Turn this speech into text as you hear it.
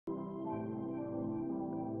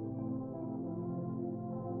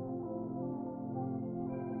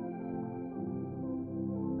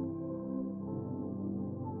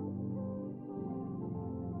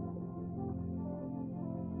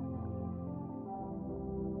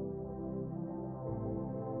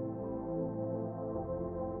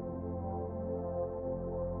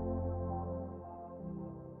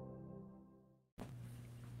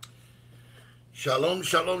Shalom,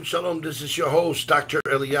 shalom, shalom. This is your host, Dr.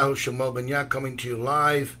 Eliyahu SHMUEL coming to you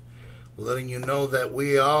live, letting you know that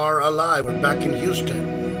we are alive. We're back in Houston.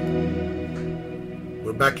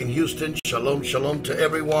 We're back in Houston. Shalom, shalom to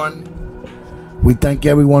everyone. We thank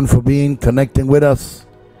everyone for connecting with us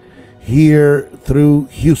here through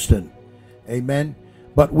Houston. Amen.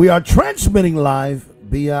 But we are transmitting live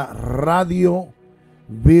via Radio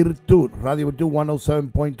Virtud. Radio Virtud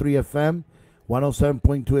 107.3 FM.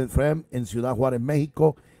 107.2 FM en Ciudad Juarez,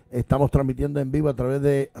 México. Estamos transmitiendo en vivo a través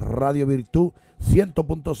de Radio Virtud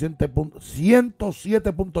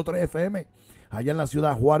 107.3 FM allá en la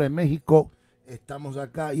Ciudad Juarez, México. Estamos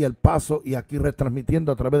acá y El Paso y aquí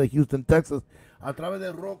retransmitiendo a través de Houston, Texas, a través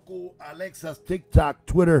de Roku, Alexa, TikTok,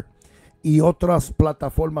 Twitter y otras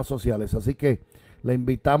plataformas sociales. Así que le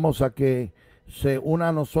invitamos a que se una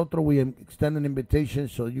a nosotros. We extend an invitation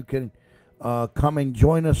so you can come and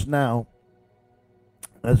join us now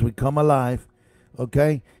as we come alive,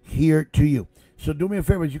 okay, here to you. So do me a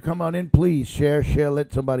favor, as you come on in, please share,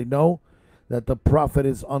 let somebody know that the prophet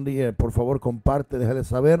is on the air. Por favor, comparte, déjale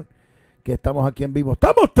saber que estamos aquí en vivo.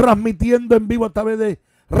 Estamos transmitiendo en vivo a través de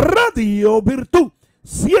Radio Virtud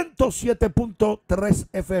 107.3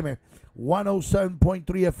 FM,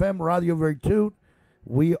 107.3 FM, Radio Virtud.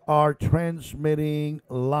 We are transmitting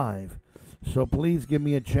live. So please give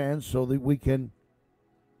me a chance so that we can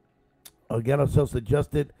get ourselves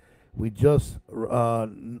adjusted. We just,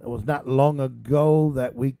 it was not long ago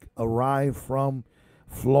that we arrived from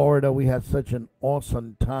Florida. We had such an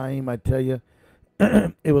awesome time, I tell you.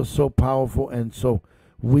 It was so powerful, and so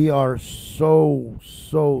we are so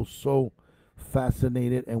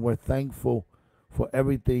fascinated, and we're thankful for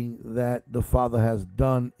everything that the Father has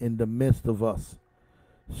done in the midst of us.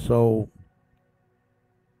 So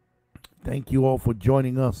thank you all for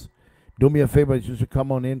joining us. Do me a favor, as you should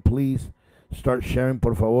come on in, please. Start sharing,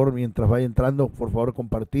 por favor, mientras vaya entrando, por favor,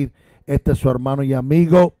 compartir. Este es su hermano y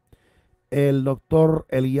amigo, el doctor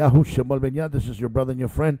Eliyahu SHMUEL. This is your brother and your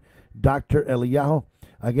friend, Dr. Eliyahu.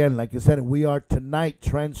 Again, like I said, we are tonight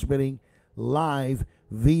transmitting live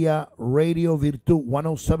via Radio Virtud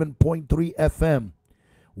 107.3 FM.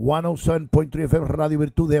 107.3 FM, Radio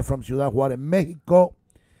Virtud, there from Ciudad Juarez, Mexico,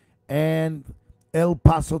 and El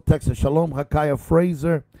Paso, Texas. Shalom, Hakaya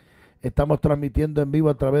Fraser. Estamos transmitiendo en vivo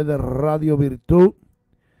a través de Radio Virtud,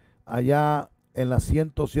 allá en la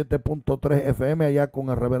 107.3 FM, allá con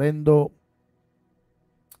el reverendo,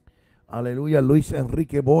 aleluya, Luis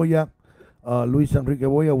Enrique Boya.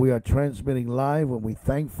 We are transmitting live and we're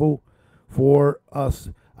thankful for us.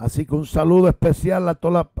 Así que un saludo especial a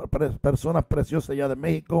todas las personas preciosas allá de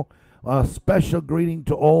México. A special greeting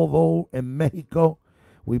to all those in México.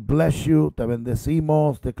 We bless you, te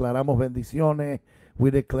bendecimos, declaramos bendiciones. We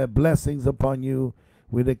declare blessings upon you.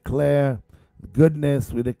 We declare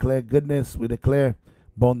goodness. We declare goodness. We declare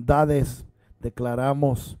bondades.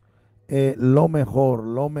 Declaramos lo mejor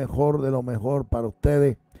de lo mejor para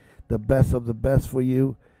ustedes. The best of the best for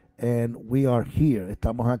you. And we are here.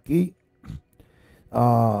 Estamos aquí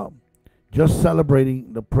just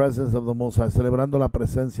celebrating the presence of the Most High. Celebrando la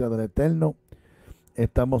presencia del Eterno.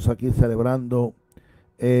 Estamos aquí celebrando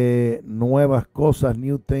nuevas cosas,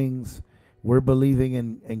 new things. We're believing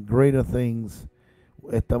in greater things.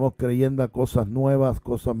 Estamos creyendo a cosas nuevas,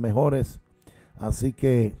 cosas mejores. Así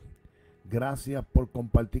que gracias por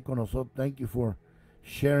compartir con nosotros. Thank you for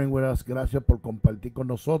sharing with us. Gracias por compartir con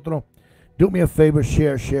nosotros. Do me a favor,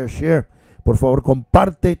 share. Por favor,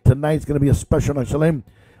 comparte. Tonight's going to be a special night. Shalom,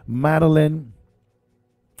 Madeline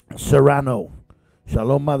Serrano.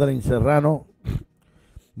 Shalom, Madeline Serrano.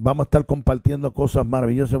 Vamos a estar compartiendo cosas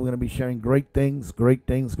maravillosas. We're going to be sharing great things.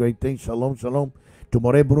 Shalom. To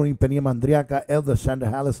More Bruno, Penía Mandriaca, Elder Sandra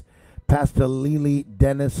Hallis, Pastor Lily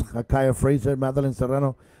Dennis, Hakaya Fraser, Madeline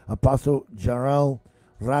Serrano, Apostle Jarrell,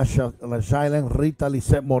 Rasha Shailen, Rita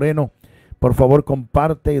Lisette Moreno. Por favor,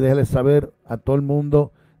 comparte y déjale saber a todo el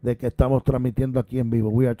mundo de que estamos transmitiendo aquí en vivo.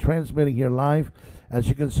 We are transmitting here live. As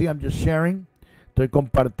you can see, I'm just sharing. Estoy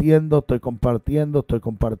compartiendo.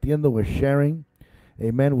 We're sharing.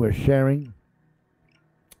 Amen, we're sharing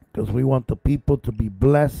because we want the people to be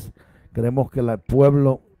blessed. Queremos que el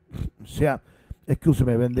pueblo sea,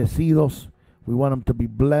 bendecidos. We want them to be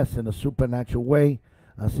blessed in a supernatural way.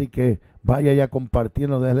 Así que vaya ya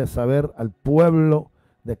compartiendo, déjale saber al pueblo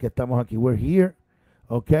de que estamos aquí. We're here,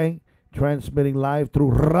 okay, transmitting live through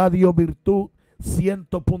Radio Virtud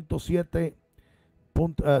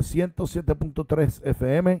 107.3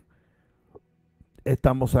 FM.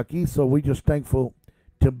 Estamos aquí, so we're just thankful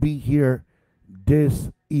to be here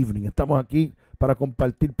this evening. Estamos aquí para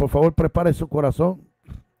compartir. Por favor, prepare su corazón.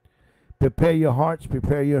 Prepare your hearts,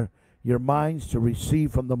 prepare your minds to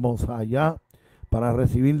receive from the Most High. para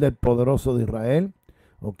recibir del poderoso de Israel.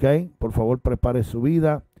 Ok, por favor prepare su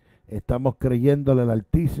vida. Estamos creyéndole al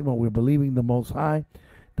Altísimo. We're believing the Most High.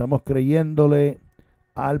 Estamos creyéndole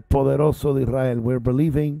al poderoso de Israel. We're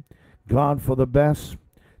believing God for the best.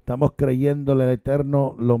 Estamos creyéndole al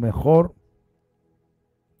Eterno lo mejor.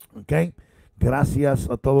 Ok, gracias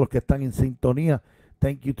a todos los que están en sintonía.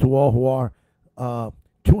 Thank you to all who are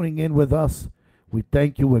tuning in with us. We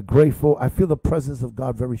thank you. We're grateful. I feel the presence of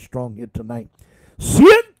God very strong here tonight.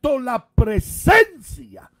 Siento la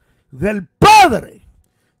presencia del Padre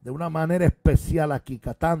de una manera especial aquí.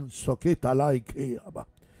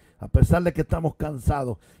 A pesar de que estamos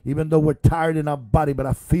cansados, even though we're tired in our body, but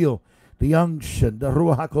I feel the unction, the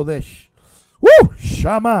Ruach HaKodesh.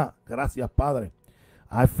 Shama. Gracias, Padre.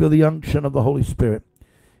 I feel the unction of the Holy Spirit.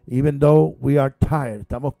 Even though we are tired,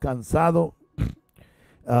 estamos cansados.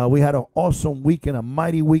 We had an awesome weekend, a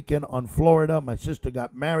mighty weekend on Florida. My sister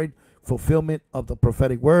got married. Fulfillment of the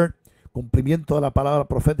prophetic word. Cumplimiento de la palabra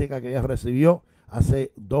profética que ella recibió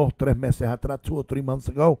hace 2-3 meses atrás, 2 or 3 months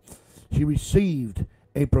ago. She received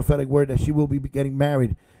a prophetic word that she will be getting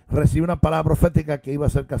married. Recibió una palabra profética que iba a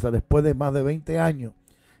ser casada después de más de 20 años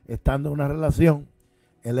estando en una relación.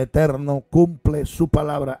 El Eterno cumple su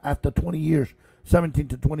palabra after 20 years, 17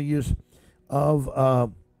 to 20 years of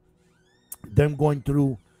them going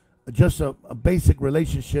through just a basic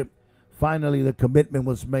relationship. Finally, the commitment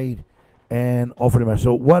was made and offered him.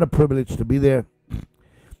 So what a privilege to be there,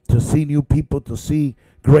 to see new people, to see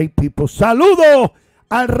great people. Saludo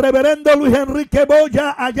al reverendo Luis Enrique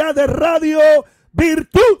Boya, allá de Radio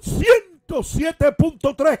Virtud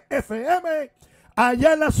 107.3 FM,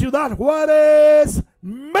 allá en la ciudad Juarez,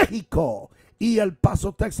 México. Y El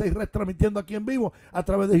Paso, Texas, y retransmitiendo aquí en vivo a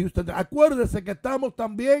través de Houston. Acuérdense que estamos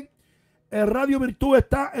también, Radio Virtud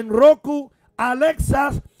está en Roku,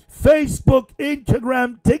 Alexa, Facebook,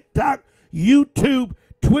 Instagram, TikTok, YouTube,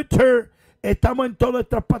 Twitter. Estamos en todas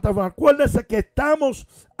estas plataformas. Acuérdense que estamos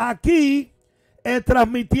aquí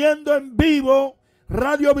transmitiendo en vivo.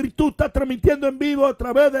 Radio Virtud está transmitiendo en vivo a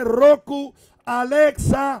través de Roku,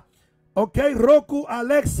 Alexa, ok, Roku,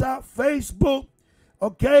 Alexa, Facebook,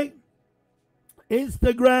 ok,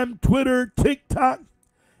 Instagram, Twitter, TikTok,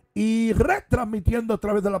 y retransmitiendo a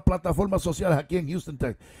través de las plataformas sociales aquí en Houston,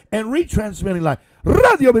 Texas. And retransmitting live.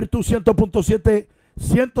 Radio Virtud 100.7,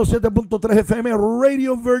 107.3 FM,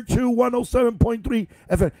 Radio Virtue 107.3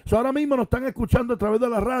 FM. So ahora mismo nos están escuchando a través de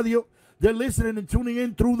la radio. They're listening and tuning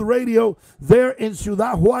in through the radio there in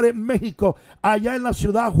Ciudad Juárez, México. Allá en la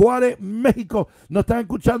Ciudad Juárez, México. Nos están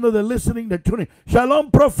escuchando, they're listening, they're tuning.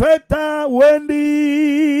 Shalom, Profeta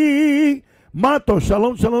Wendy Mato.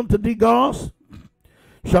 Shalom, shalom to D. Goss.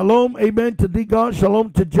 Shalom, amen to D. God.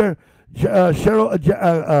 Shalom to Cheryl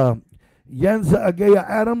Yenza Agaya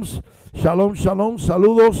Adams. Shalom, shalom.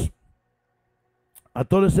 Saludos a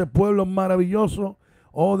todo ese pueblo maravilloso.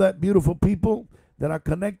 All that beautiful people that are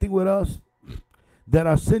connecting with us, that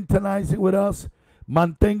are synchronizing with us.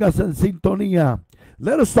 Manténgase en sintonía.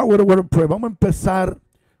 Let us start with a word of prayer. Vamos a empezar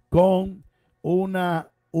con una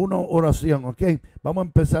oración, ok. Vamos a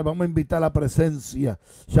empezar, vamos a invitar la presencia.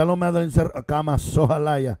 Shalom Kama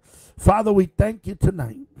Sohalaya. Father, we thank you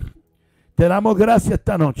tonight. Te damos gracias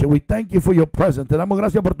esta noche. We thank you for your presence. Te damos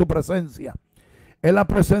gracias por tu presencia. Es la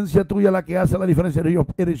presencia tuya la que hace la diferencia.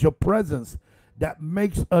 It is your presence that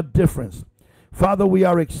makes a difference. Father, we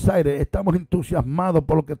are excited. Estamos entusiasmados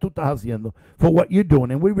por lo que tú estás haciendo. For what you're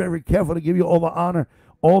doing. And we're very careful to give you all the honor,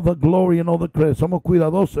 all the glory, and all the credit. Somos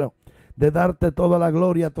cuidadosos de darte toda la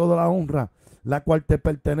gloria, toda la honra, la cual te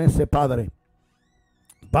pertenece, Padre.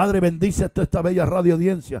 Padre, bendice esta bella radio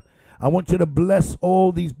audiencia. I want you to bless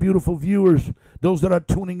all these beautiful viewers, those that are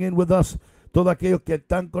tuning in with us, todos aquellos que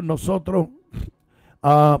están con nosotros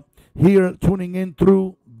here tuning in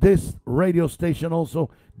through this radio station, also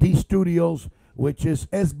these studios, which is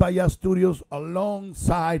ESBYAH Studios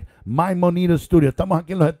alongside Maimonides Studios. Estamos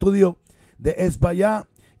aquí en los estudios de ESBYAH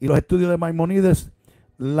y los estudios de Maimonides,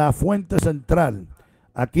 la fuente central.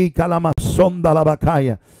 Aquí, Calamazonda, la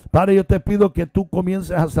Bacaya. Padre, yo te pido que tú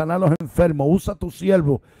comiences a sanar a los enfermos. Usa a tu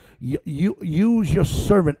siervo. Use your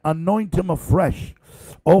servant. Anoint him afresh.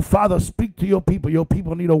 Oh, Father, speak to your people. Your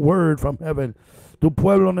people need a word from heaven. Tu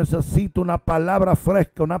pueblo necesita una palabra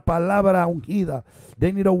fresca, una palabra ungida.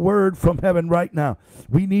 They need a word from heaven right now.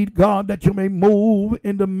 We need, God, that you may move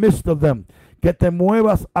in the midst of them. Que te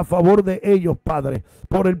muevas a favor de ellos, Padre,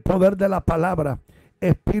 por el poder de la palabra.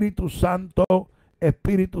 Espíritu Santo,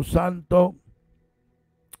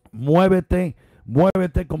 muévete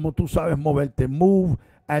como tú sabes moverte. Move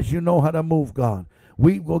as you know how to move, God.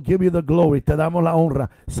 We will give you the glory. Te damos la honra.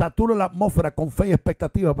 Satura la atmósfera con fe y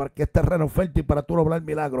expectativa para que este terreno fértil para tu obrar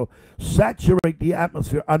milagro. Saturate the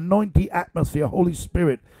atmosphere. Anoint the atmosphere, Holy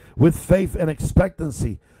Spirit, with faith and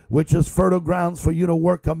expectancy, which is fertile grounds for you to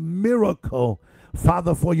work a miracle,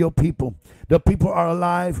 Father, for your people. The people are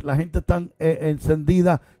alive. La gente está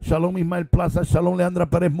encendida. Shalom Ismael Plaza. Shalom Leandra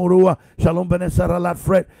Pérez Murúa. Shalom Vanessa Ralat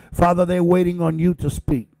Fred. Father, they're waiting on you to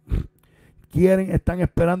speak. Están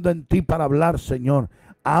esperando en ti para hablar, Señor.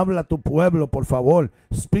 Habla a tu pueblo, por favor.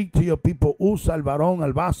 Speak to your people. Usa al varón,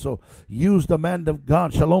 al vaso. Use the man of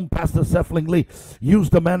God. Shalom, Pastor Sefling Lee. Use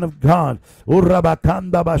the man of God.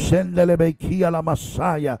 Urrabakanda bashendele bekia la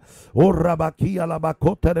masaya. Urrabakia la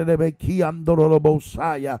bakotere de bekia andoro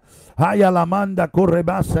bosaya. Haya la manda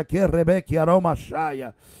correbasa que rebekia aroma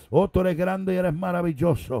shaya. Oh, tú eres grande y eres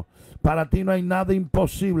maravilloso. Para ti no hay nada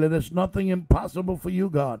imposible. There's nothing impossible for you,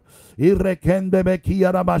 God.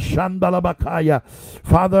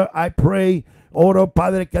 Father, I pray, oro,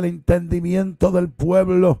 Padre, que el entendimiento del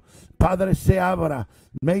pueblo, Padre, se abra.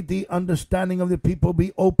 May the understanding of the people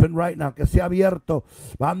be open right now. Que sea abierto.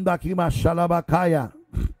 Banda aquí mashalabakaya.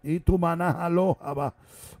 Y tu manajalojaba.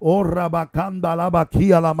 Oh, rabakanda la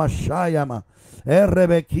bakia la mashayama.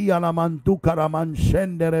 Rebequía la mantuca la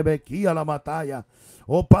manchende, rebequía la mataya.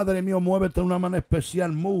 Oh, Padre mío, muévete de una manera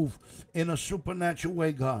especial. Move in a supernatural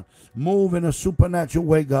way, God. Move in a supernatural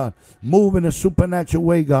way, God. Move in a supernatural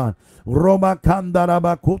way, God. Roma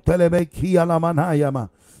candarabacute lebequía la manayama.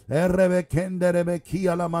 Rebequende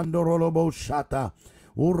rebequía la mandorolobo shata.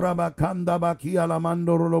 Urrabacanda baquía la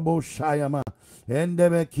mandorolobo shayama.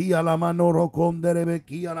 Endebequía la manoroconde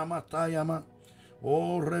rebequía la matayama.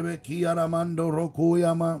 Oh, rebequía la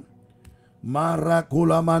mandorocuyama.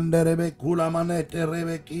 Maracula mandere kula manete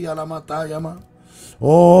rebekia la matayama.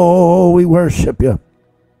 Oh, we worship you.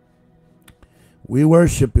 We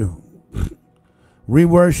worship you. We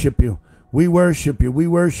worship you. We worship you. We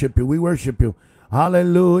worship you. We worship you.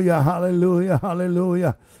 Hallelujah, hallelujah,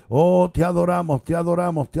 hallelujah. Oh, te adoramos, te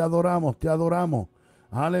adoramos, te adoramos, te adoramos.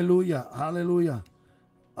 Hallelujah, hallelujah.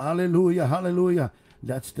 Hallelujah, hallelujah.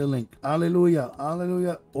 That's the link. Hallelujah,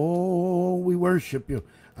 hallelujah. Oh, we worship you.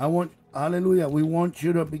 Hallelujah. We want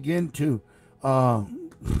you to begin to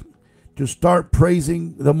start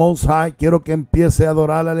praising the Most High. Quiero que empiece a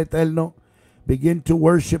adorar al Eterno. Begin to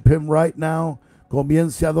worship Him right now.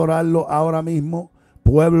 Comience a adorarlo ahora mismo.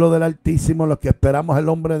 Pueblo del Altísimo, los que esperamos el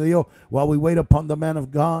hombre de Dios, while we wait upon the man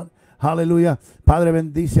of God. Hallelujah. Padre,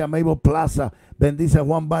 bendice a Mabel Plaza. Bendice a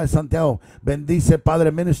Juan Baez Santiago. Bendice,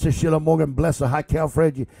 Padre, Minister Sheila Morgan. Bless her. Jaque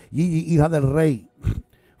Alfred, hija del Rey.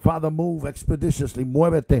 Father, move expeditiously.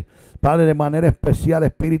 Muévete, Padre, de manera especial,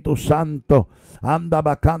 Espíritu Santo. Anda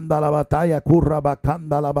bacanda la batalla, curra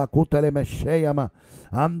bacanda la bacute le mesheyama.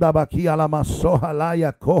 Anda baquía la masoja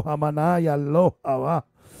laya, coja manaya, loja va.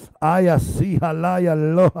 Aya si jalaya,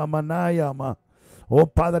 loja manaya ma. Oh,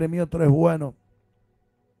 Padre mío, tú eres bueno.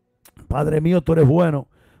 Padre mío, tú eres bueno.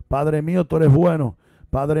 Padre mío, tú eres bueno.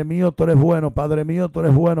 Padre mío, tú eres bueno. Padre mío, tú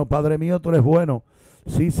eres bueno. Padre mío, tú eres bueno.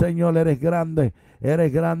 Sí, Señor, eres grande.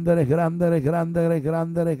 Eres grande, eres grande, eres grande, eres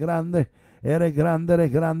grande, eres grande. Eres grande,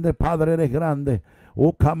 eres grande, Padre, eres grande.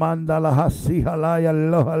 Ukamanda la hasija la ya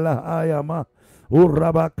loja la ayama.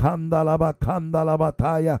 Urrabakanda la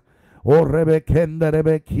batalla. O rebekende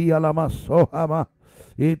rebekia la masohama.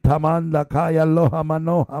 Itamanda kaya loja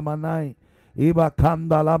manoja manai.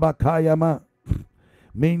 Ibakanda la bakayama.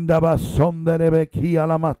 Minda basonde rebekia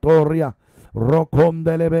la matoria.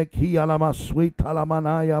 Roconde lebekia la masuita la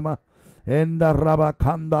manayama. Enda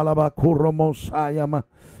rabakanda la bakurro mosayama.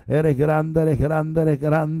 Eres grande, eres grande, eres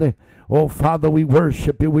grande. Oh, Father, we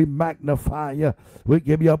worship you, we magnify you, we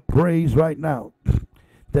give you praise right now.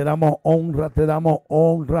 Te damos honra, te damos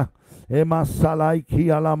honra. Ema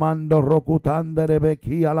salaiki alamando rokutande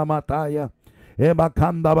rebeki alamataya. Ema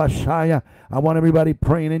kanda bashaya. I want everybody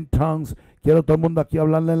praying in tongues. Quiero todo el mundo aquí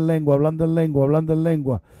hablando en lengua, hablando en lengua, hablando en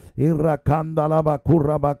lengua. Irrakanda la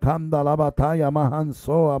bakurra bakanda la batalla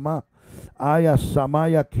mahanso ama. Aya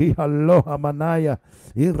samaya kiha loha manaya.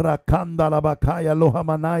 Irrakanda la bakaya loha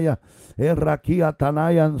manaya. Irrakia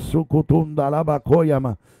tanayan sukutunda la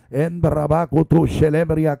bakoyama. Endrabakutu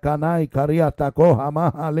shelebria kanai kariata koha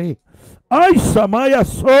mahali. Ay samaya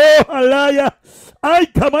sohalaya. Ay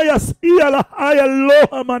kamaya siya la aya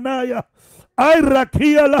loha manaya. Ay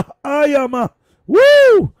rakia la ayama.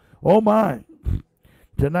 Woo! Oh my.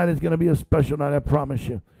 Tonight is going to be a special night, I promise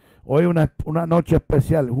you. Hoy una noche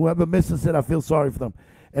especial. Whoever misses it, I feel sorry for them.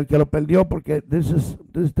 El que lo perdió, porque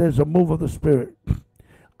there's a move of the Spirit.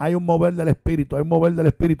 Hay un mover del Espíritu, hay un mover del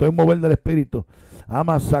Espíritu, hay un mover del Espíritu.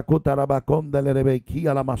 Ama sakuta rabakon de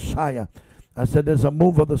lerebekia la masaya. I said there's a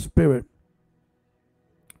move of the Spirit.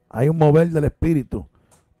 Hay un mover del espíritu.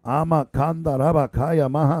 Ama kandaraba kaya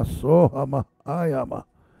maha soha mahayama.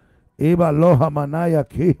 Iba loha manaya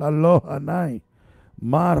kiha loha nai.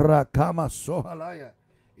 Marra kama soha laya.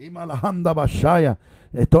 Imalahanda bashaya.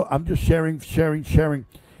 I'm just sharing.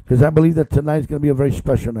 Because I believe that tonight is going to be a very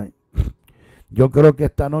special night. Yo creo que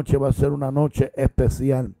esta noche va a ser una noche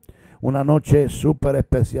especial. Una noche súper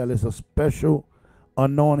especial. It's a special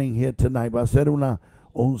anointing here tonight. Va a ser una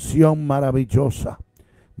unción maravillosa.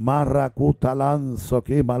 Marra kutalanzo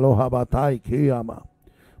ki maloha batai kiyama.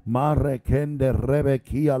 Marre kende rebe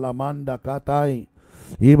kia la manda katai.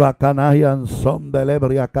 Iba kanayan som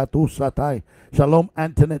delebria katusatai. Shalom,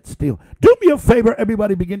 Antoinette Steele. Do me a favor,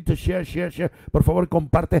 everybody begin to share. Por favor,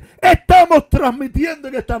 comparte. Estamos transmitiendo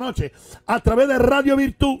en esta noche a través de Radio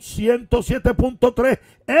Virtud 107.3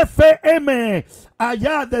 FM,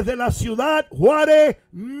 allá desde la ciudad Juarez,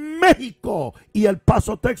 México, y El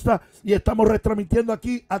Paso, Texas. Y estamos retransmitiendo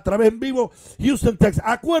aquí a través en vivo Houston, Texas.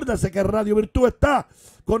 Acuérdese que Radio Virtud está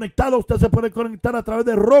conectado. Usted se puede conectar a través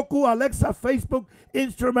de Roku, Alexa, Facebook,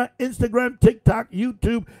 Instagram, TikTok,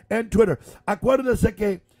 YouTube y Twitter. Acuérdese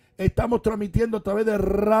que estamos transmitiendo a través de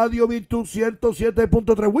Radio Virtud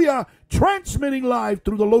 107.3. We are transmitting live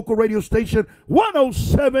through the local radio station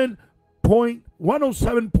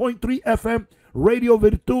 107.3 FM Radio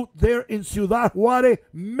Virtud there in Ciudad Juárez,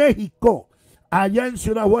 México. Allá en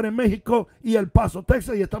Ciudad Juárez, México y El Paso,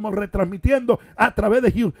 Texas, y estamos retransmitiendo a través de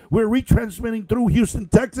Houston. We're retransmitting through Houston,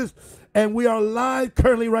 Texas, and we are live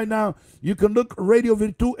currently right now. You can look Radio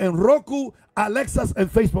Virtud en Roku, Alexas, and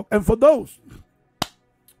Facebook. And for those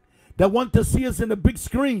that want to see us in the big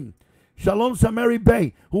screen, Shalom Samari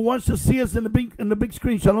Bay, who wants to see us in the big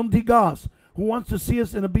screen, Shalom Tigas, who wants to see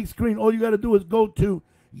us in the big screen, all you got to do is go to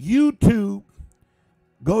YouTube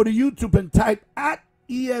and type at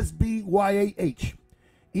ESBYAH.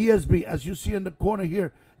 ESB, as you see in the corner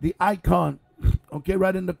here, the icon, okay,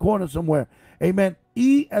 right in the corner somewhere. Amen.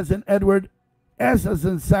 E as in Edward, S as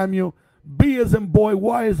in Samuel, B as in boy,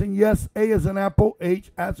 Y as in yes, A as in apple,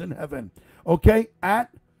 H as in heaven. Okay, at,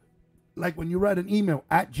 like when you write an email,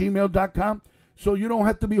 at gmail.com. So you don't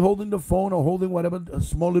have to be holding the phone or holding whatever, a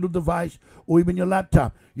small little device or even your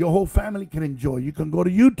laptop. Your whole family can enjoy. You can go to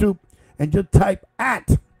YouTube and just type at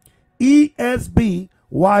ESBYAH.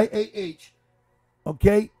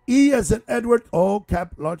 Okay, E as in Edward, O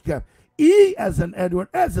cap, large cap. E as in Edward,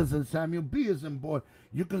 S as in Samuel, B as in boy.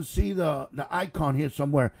 You can see the icon here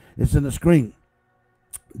somewhere. It's in the screen.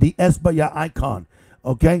 The ESBYAH icon.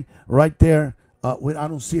 Okay, right there. I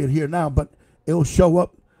don't see it here now, but it will show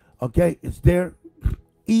up. Okay, it's there.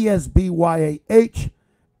 ESBYAH,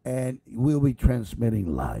 and we'll be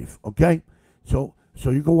transmitting live. Okay, so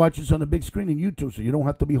you can watch us on the big screen in YouTube, so you don't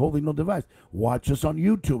have to be holding no device. Watch us on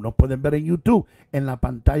YouTube. Nos pueden ver en YouTube, en la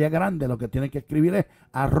pantalla grande. Lo que tienen que escribir es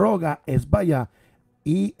 @ESBYAH,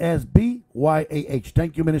 ESBYAH.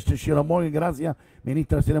 Thank you, Minister Sheila Morgan. Gracias,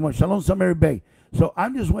 Ministra Sheila Morgan. Shalom, Samari Bay. So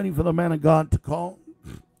I'm just waiting for the man of God to call,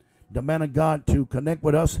 the man of God to connect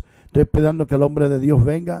with us. Estoy esperando que el hombre de Dios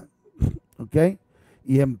venga, okay,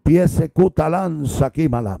 y empiece Kutalanza aquí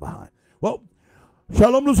Malaba. Well,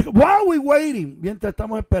 Shalom, while we're waiting, mientras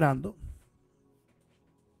estamos esperando,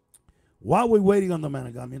 while we're waiting on the man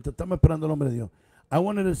of God, mientras estamos esperando el hombre de Dios, I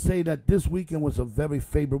wanted to say that this weekend was a very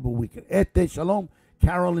favorable weekend. Shalom,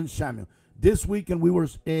 Carol and Samuel. This weekend we were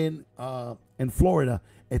in Florida.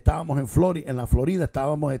 Estábamos en la Florida,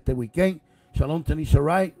 estábamos este weekend. Shalom, Tanisha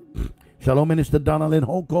Wright. Shalom, Minister Donalyn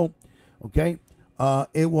Holcomb. Okay,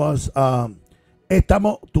 it was,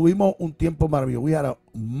 tuvimos un tiempo maravilloso. We had a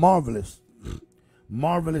marvelous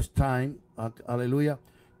time. Aleluya.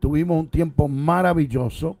 Tuvimos un tiempo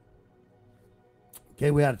maravilloso.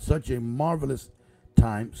 Okay, we had such a marvelous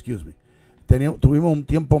time. Excuse me. Tuvimos un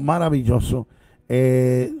tiempo maravilloso.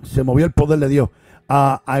 Se movió el poder de Dios.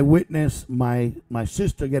 I witnessed my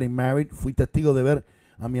sister getting married. Fui testigo de ver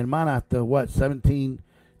a mi hermana after 17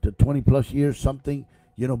 to 20 plus years, something,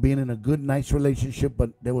 you know, being in a good, nice relationship, but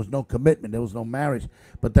there was no commitment, there was no marriage.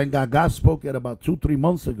 But then God spoke it about 2-3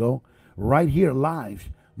 months ago, right here live.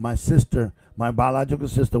 My sister, my biological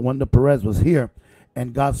sister, Wanda Perez, was here,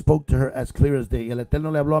 and God spoke to her as clear as day. El Eterno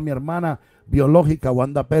le habló a mi hermana biológica,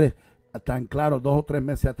 Wanda Pérez, tan claro 2 o 3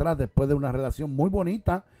 meses atrás, después de una relación muy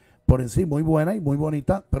bonita, por en sí muy buena y muy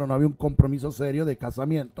bonita, pero no había un compromiso serio de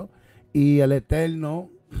casamiento, y el Eterno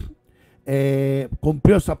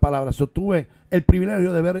cumplió esa palabra. So tuve el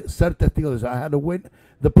privilegio de ser testigo de eso. I had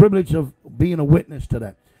the privilege of being a witness to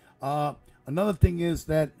that. Another thing is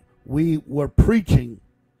that we were preaching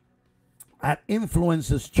at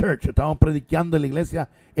Influences Church. Estábamos predicando en la iglesia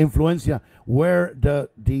Influencia, where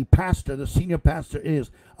the pastor, the senior pastor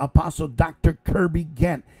is Apostle Dr. Kirby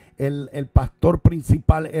Gant. el pastor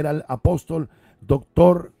principal era el apóstol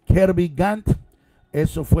Dr. Kirby Gant.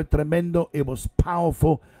 Eso fue tremendo. It was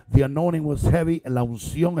powerful. The anointing was heavy. La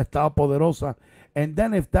unción estaba poderosa. And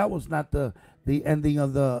then if that was not the ending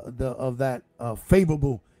of that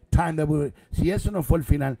favorable time that we were, si eso no fue el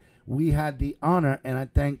final, we had the honor, and I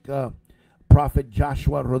thank Prophet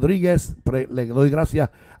Joshua Rodriguez, le doy gracias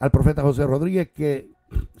al profeta José Rodríguez que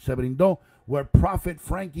se brindó, where Prophet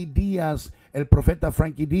Frankie Diaz, el profeta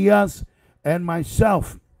Frankie Diaz, and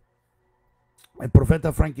myself, el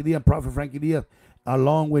profeta Frankie Diaz, Prophet Frankie Diaz,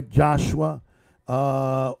 along with Joshua,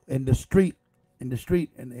 in the street, in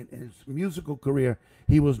his musical career,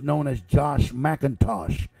 he was known as Josh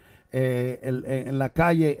McIntosh. En la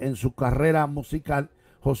calle, en su carrera musical,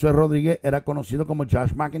 José Rodríguez era conocido como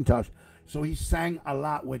Josh McIntosh. So he sang a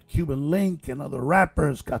lot with Cuban Link and other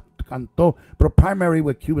rappers. Cantó, but primary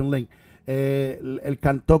with Cuban Link. Él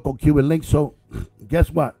cantó con Cuban Link. So guess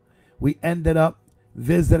what? We ended up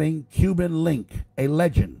visiting Cuban Link, a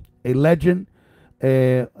legend.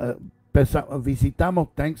 Visitamos,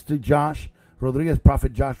 thanks to Josh Rodríguez,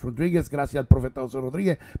 Prophet Josh Rodríguez, gracias al profeta José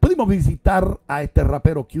Rodríguez, pudimos visitar a este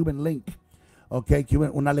rapero Cuban Link, okay,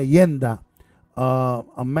 Cuban, una leyenda,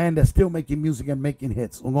 a man that's still making music and making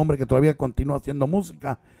hits, un hombre que todavía continúa haciendo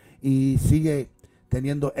música y sigue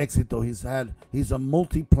teniendo éxito. He's a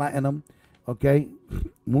multi-platinum, okay,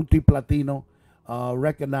 multi-platino,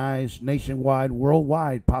 recognized nationwide,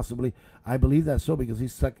 worldwide, possibly. I believe that's so because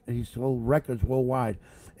he's sold records worldwide.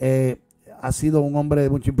 Ha sido un hombre de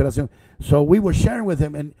mucha inspiración. So we were sharing with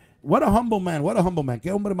him, and what a humble man,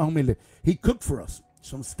 qué hombre más humilde. He cooked for us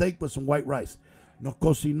some steak with some white rice. Nos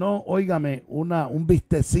cocinó, óigame, un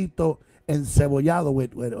bistecito encebollado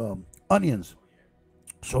with onions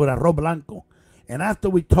sobre arroz blanco. And after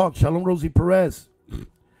we talked, Shalom Rosie Perez,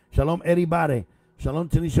 Shalom Eddie Bare, Shalom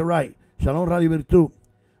Tanisha Wright, Shalom Radio Virtud.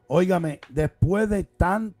 Óigame, después de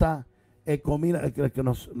tanta comida que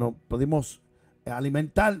nos pudimos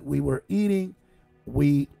alimentar, we were eating,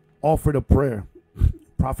 we offered a prayer.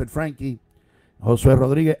 Prophet Frankie, Josué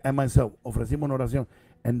Rodríguez, and myself ofrecimos una oración,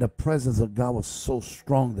 and the presence of God was so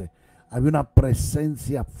strong there. Había una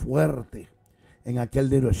presencia fuerte en aquel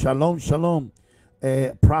día. Shalom, shalom,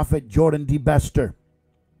 Prophet Jordan D. Bester.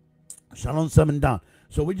 Shalom, seven down.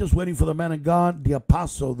 So we're just waiting for the man of God, the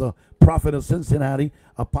apostle, the prophet of Cincinnati,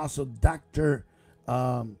 Apostle Dr.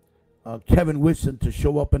 Kevin Whitson, to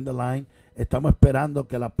show up in the line. Estamos esperando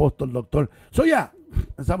que el apóstol doctor. So yeah,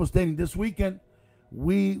 as I was stating, this weekend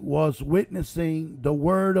we was witnessing the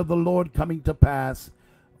word of the Lord coming to pass.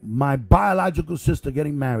 My biological sister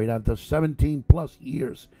getting married after 17 plus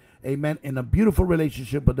years. Amen. In a beautiful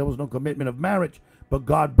relationship, but there was no commitment of marriage. But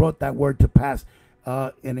God brought that word to pass.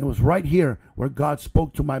 And it was right here where God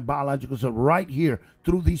spoke to my biological sister, right here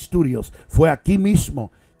through these studios. Fue aquí mismo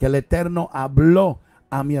que el Eterno habló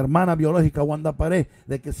a mi hermana biológica Wanda Pared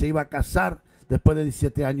de que se iba a casar después de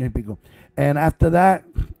 17 años y pico. And after that,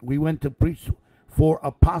 we went to preach for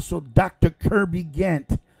Apostle Dr. Kirby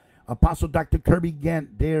Gant. Apostle Dr. Kirby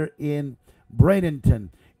Gant there in Bradenton.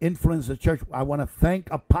 Influenced the church. I want to thank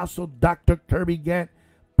Apostle Dr. Kirby Gant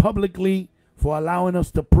publicly for allowing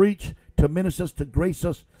us to preach, to minister us, to grace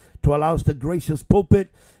us, to allow us to grace his pulpit.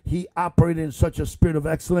 He operated in such a spirit of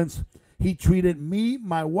excellence. He treated me,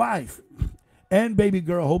 my wife, and baby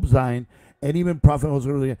girl Hope Zion, and even Prophet Jose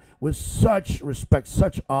Rodriguez with such respect,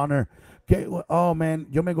 such honor. Que, oh man,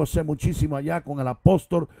 yo me gocé muchísimo allá con el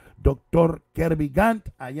apóstol Dr. Kirby Gant,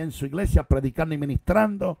 allá en su iglesia, predicando y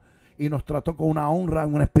ministrando, y nos trató con una honra,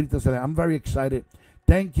 un espíritu celestial. I'm very excited.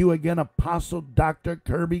 Thank you again, Apostle Dr.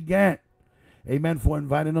 Kirby Gant. Amen, for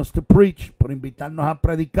inviting us to preach, por invitarnos a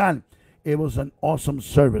predicar. It was an awesome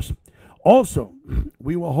service. Also,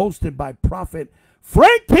 we were hosted by Prophet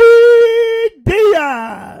Frankie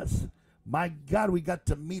Diaz. My God, we got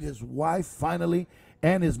to meet his wife finally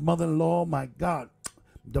and his mother-in-law. My God,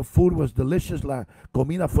 the food was delicious. La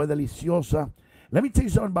comida fue deliciosa. Let me tell you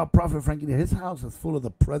something about Prophet Frankie Diaz. His house is full of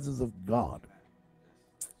the presence of God.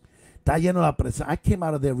 Está lleno de la presencia. I came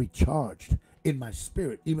out of there recharged in my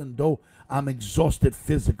spirit, even though I'm exhausted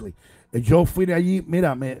physically. Yo fui de allí,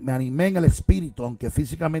 mira, me animé en el espíritu, aunque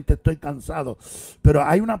físicamente estoy cansado. Pero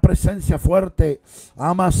hay una presencia fuerte,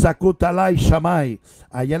 Ama Sakutalai Shamai,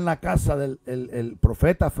 allá en la casa del el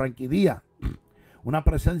profeta Frankie Díaz. Una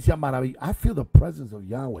presencia maravillosa. I feel the presence of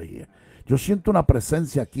Yahweh here. Yo siento una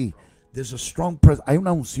presencia aquí. There's a strong presence. Hay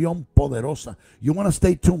una unción poderosa. You want to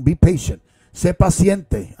stay tuned, be patient. Sé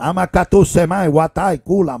paciente. Ama Katu Semai, Watai,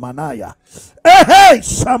 Kula, Manaya. Hey,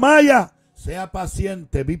 Samaya. Sea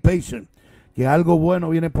paciente, be patient, que algo bueno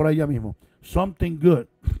viene por allá mismo. Something good.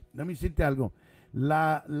 Déjame decirte algo.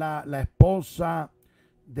 La esposa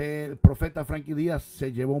del profeta Frankie Díaz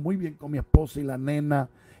se llevó muy bien con mi esposa y la nena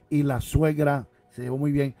y la suegra. Se llevó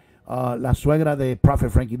muy bien. La suegra de Prophet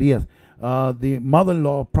Frankie Díaz. The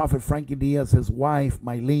mother-in-law of Prophet Frankie Díaz, his wife,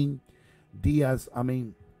 Mylene Díaz, I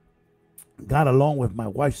mean, got along with my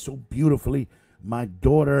wife so beautifully. My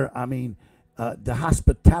daughter, I mean, the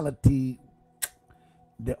hospitality,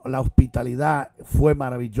 la hospitalidad fue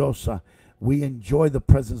maravillosa. We enjoy the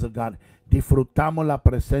presence of God. Disfrutamos la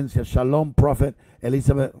presencia. Shalom, Prophet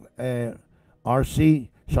Elizabeth R.C.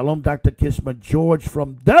 Shalom, Dr. Kisma George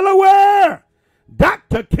from Delaware.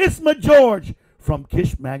 Dr. Kisma George from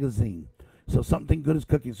Kish Magazine. So something good is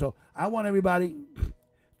cooking. So I want everybody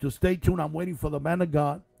to stay tuned. I'm waiting for the man of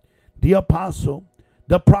God, the apostle,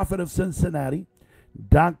 the prophet of Cincinnati,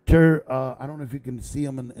 Dr. I don't know if you can see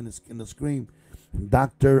him in the screen,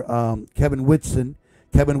 Dr. Kevin Whitson.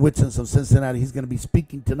 Kevin Whitson of Cincinnati. He's going to be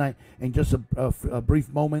speaking tonight in just a brief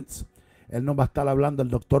moments. Él nos va a estar hablando el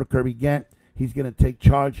Dr. Kirby Gant. He's going to take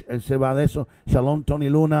charge. Él se va de eso. Shalom, Tony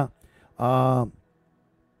Luna.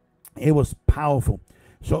 It was powerful.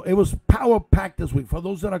 So it was power-packed this week. For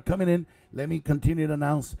those that are coming in, let me continue to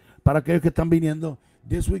announce. Para aquellos que están viniendo,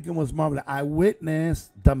 this weekend was marvelous. I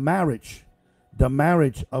witnessed the marriage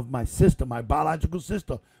of my sister, my biological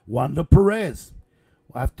sister, Wanda Perez.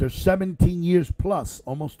 After 17 years plus,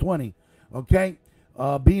 almost 20, okay?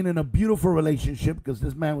 Being in a beautiful relationship, because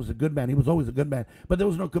this man was a good man. He was always a good man. But there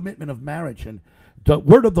was no commitment of marriage. And the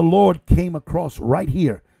word of the Lord came across right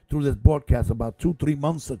here through this broadcast about 2-3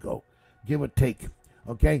 months ago, give or take,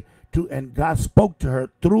 okay? And God spoke to her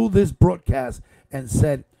through this broadcast and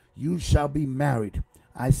said, you shall be married.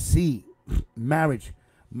 I see marriage,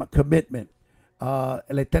 commitment.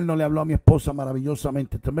 El Eterno le habló a mi esposa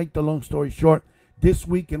maravillosamente. To make the long story short, this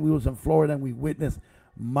weekend we was in Florida and we witnessed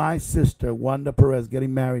my sister, Wanda Perez,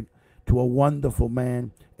 getting married to a wonderful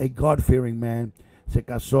man, a God-fearing man. Se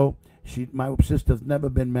casó. My sister's never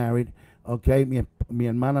been married. Okay, mi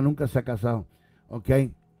hermana nunca se ha casado.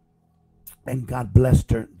 Okay, and God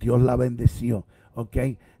blessed her. Dios la bendeció.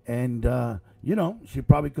 Okay, and you know, she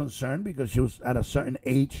probably concerned because she was at a certain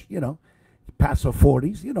age, you know, past her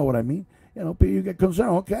 40s. You know what I mean? You know, you get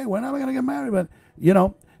concerned. Okay, when am I gonna get married? But you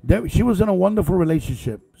know, she was in a wonderful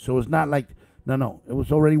relationship. So it's not like, no, it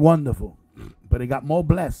was already wonderful. But it got more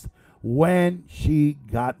blessed when she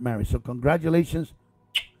got married. So congratulations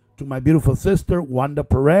to my beautiful sister, Wanda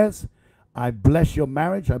Perez. I bless your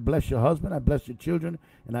marriage. I bless your husband. I bless your children.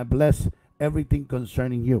 And I bless everything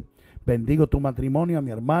concerning you. Bendigo tu matrimonio,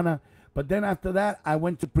 mi hermana. But then after that, I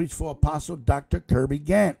went to preach for Apostle Dr. Kirby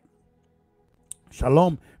Gant.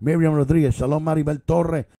 Shalom, Miriam Rodriguez. Shalom, Maribel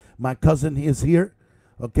Torre. My cousin is here.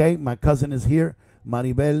 Okay, my cousin is here.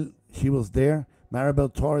 Maribel, she was there.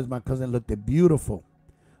 Maribel Torres, my cousin, looked beautiful.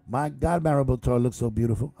 My God, Maribel Torres looks so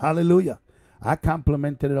beautiful. Hallelujah. I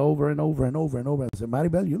complimented it over and over and over and over. I said,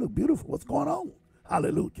 Maribel, you look beautiful. What's going on?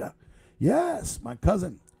 Hallelujah. Yes, my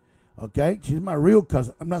cousin. Okay, she's my real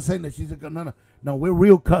cousin. I'm not saying that she's a no, we're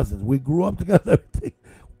real cousins. We grew up together.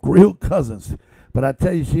 Real cousins. But I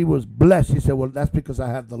tell you, she was blessed. She said, well, that's because I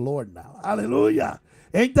have the Lord now. Hallelujah.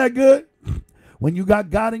 Ain't that good? When you got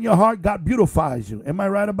God in your heart, God beautifies you. Am I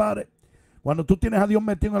right about it? Cuando tú tienes a Dios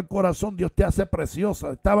metido en el corazón, Dios te hace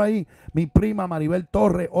preciosa. Estaba ahí mi prima Maribel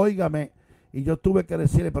Torre, óigame, y yo tuve que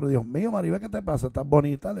decirle, pero Dios mío, Maribel, ¿qué te pasa? Estás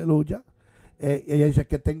bonita, aleluya. Ella dice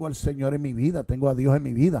que tengo al Señor en mi vida, tengo a Dios en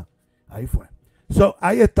mi vida. Ahí fue. So,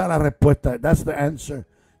 ahí está la respuesta. That's the answer.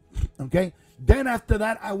 Okay? Then after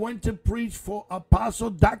that, I went to preach for Apostle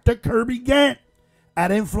Dr. Kirby Gant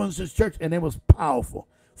at Influencers Church, and it was powerful.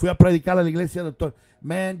 Fui a predicar a la iglesia, doctor.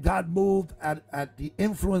 Man, God moved at the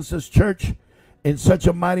Influencers Church in such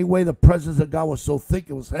a mighty way. The presence of God was so thick,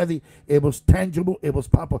 it was heavy, it was tangible, it was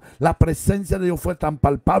powerful. La presencia de Dios fue tan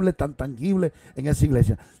palpable, tan tangible en esa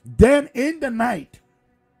iglesia. Then in the night,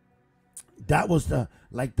 that was the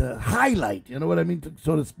highlight, you know what I mean,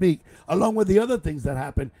 so to speak, along with the other things that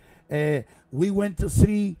happened. We went to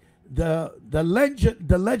see the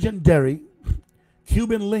legendary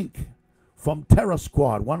Cuban Link from Terror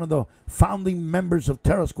Squad, one of the founding members of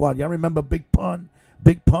Terror Squad. Y'all remember Big Pun,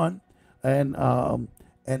 and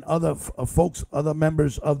other folks, other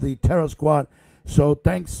members of the Terror Squad. So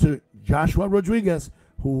thanks to Joshua Rodriguez,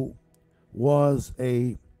 who was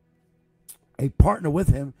a partner with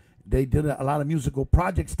him. They did a lot of musical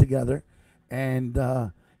projects together,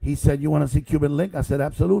 and he said, you want to see Cuban Link? I said,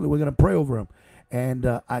 absolutely. We're going to pray over him. And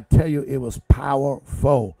I tell you, it was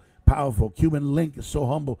powerful. Cuban Link is so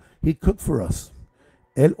humble. He cooked for us.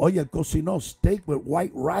 Él cocinó steak with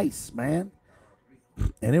white rice, man.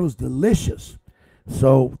 And it was delicious.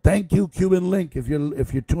 So thank you, Cuban Link, if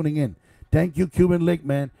you're tuning in. Thank you, Cuban Link,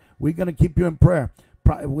 man. We're going to keep you in prayer.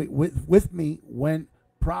 with me went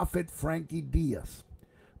Prophet Frankie Diaz.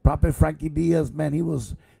 Prophet Frankie Diaz, man, he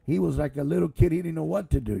was like a little kid. He didn't know what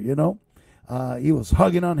to do, you know. He was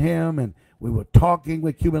hugging on him, and we were talking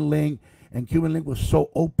with Cuban Link, and Cuban Link was so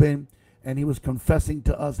open, and he was confessing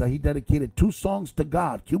to us that he dedicated 2 songs to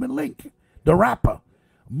God. Cuban Link, the rapper,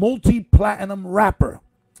 multi-platinum rapper,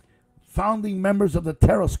 founding members of the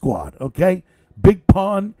Terror Squad, okay? Big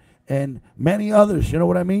Pun and many others, you know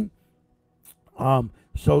what I mean?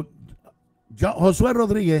 So Josue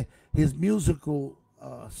Rodriguez, his musical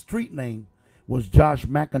street name was Josh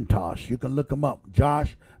McIntosh. You can look him up.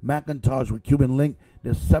 Josh McIntosh with Cuban Link.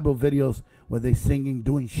 There's several videos where they singing,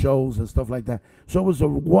 doing shows and stuff like that. So it was a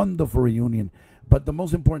wonderful reunion. But the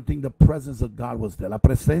most important thing, the presence of God was there. La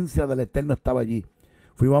presencia del Eterno estaba allí.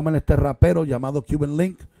 Fuimos a ver este rapero llamado Cuban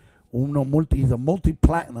Link. He's a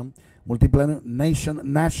multi-platinum,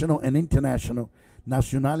 national and international,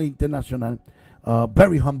 nacional e international.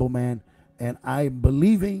 Very humble man. And I'm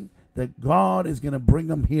believing that God is going to bring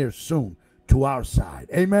him here soon to our side.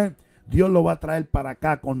 Amen. Dios lo va a traer para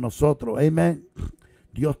acá con nosotros. Amen.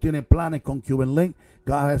 Dios tiene planes con Cuban Link.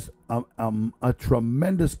 God has a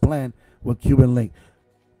tremendous plan with Cuban Link.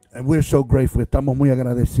 And we're so grateful. Estamos muy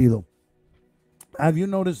agradecidos. Have you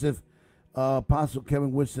noticed if Apostle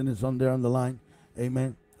Kevin Whitson is on there on the line?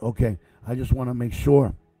 Amen. Okay. I just want to make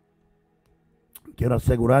sure. Quiero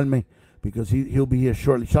asegurarme because he'll be here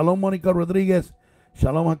shortly. Shalom, Monica Rodriguez.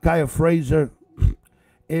 Shalom, Hakaya Fraser.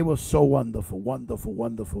 It was so wonderful, wonderful,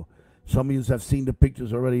 wonderful. Some of you have seen the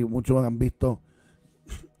pictures already. Muchos han visto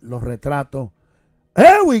los retratos.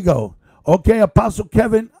 There we go. Okay, Apostle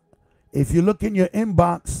Kevin, if you look in your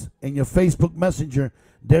inbox, in your Facebook Messenger,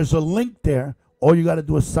 there's a link there. All you got to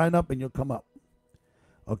do is sign up and you'll come up.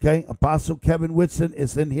 Okay, Apostle Kevin Whitson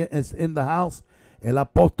is in here, is in the house. El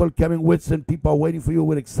apóstol Kevin Whitson, people are waiting for you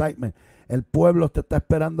with excitement. El pueblo te está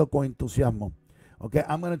esperando con entusiasmo. Okay,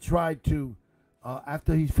 I'm going to try to,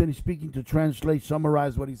 after he's finished speaking, to translate,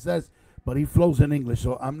 summarize what he says, but he flows in English,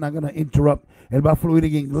 so I'm not going to interrupt. Él va a fluir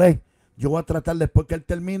en inglés. Yo voy a tratar después que él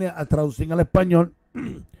termine a traducir al español,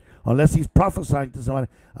 unless he's prophesying to somebody.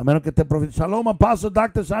 A menos que esté profetizando. Shalom, Apostle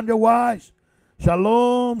Dr. Sandra Wise.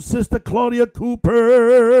 Shalom, Sister Claudia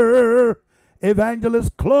Cooper.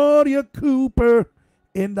 Evangelist Claudia Cooper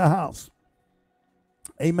in the house.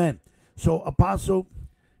 Amen. So, Apostle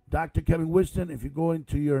Dr. Kevin Whitson, if you go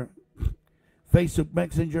into your Facebook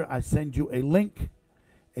Messenger, I send you a link.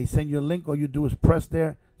 I send you a link. All you do is press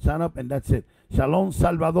there, sign up, and that's it. Shalom,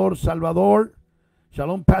 Salvador, Salvador.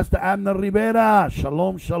 Shalom, Pastor Abner Rivera.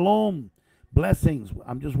 Shalom, shalom. Blessings.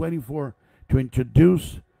 I'm just waiting to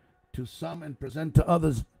introduce to some and present to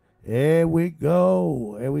others. Here we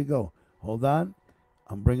go. Here we go. Hold on.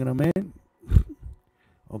 I'm bringing him in.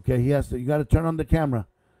 Okay, you got to turn on the camera.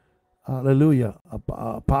 Hallelujah.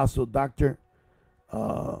 Apostle Dr.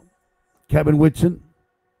 Kevin Whitson.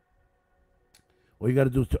 All you got to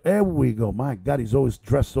do is, there we go. My God, he's always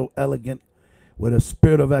dressed so elegant with a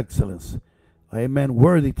spirit of excellence. Amen.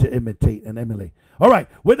 Worthy to imitate and emulate. All right.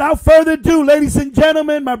 Without further ado, ladies and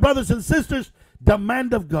gentlemen, my brothers and sisters, the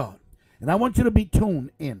man of God. And I want you to be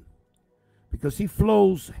tuned in because he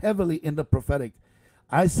flows heavily in the prophetic.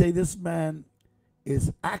 I say this man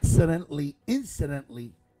is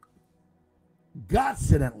incidentally,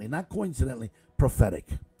 God-accidentally, not coincidentally, prophetic.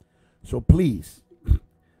 So please,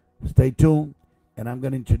 stay tuned, and I'm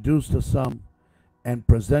going to introduce to some and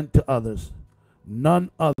present to others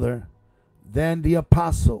none other than the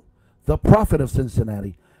apostle, the prophet of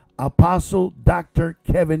Cincinnati, Apostle Dr.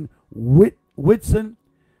 Kevin Whitson,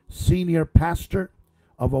 senior pastor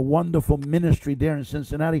of a wonderful ministry there in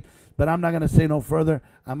Cincinnati. But I'm not going to say no further.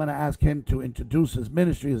 I'm going to ask him to introduce his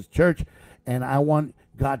ministry, his church, and I want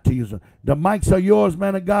God to use him. The mics are yours,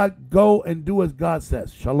 man of God. Go and do as God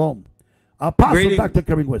says. Shalom. Apostle Dr.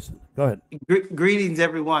 Kevin Whitson. Go ahead. Greetings,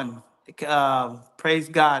 everyone. Praise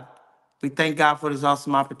God. We thank God for this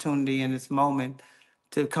awesome opportunity in this moment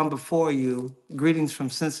to come before you. Greetings from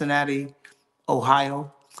Cincinnati,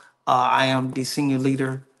 Ohio. I am the senior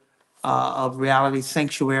leader of Reality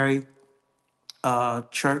Sanctuary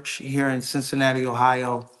Church here in Cincinnati,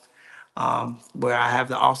 Ohio, where I have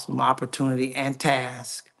the awesome opportunity and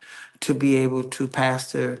task to be able to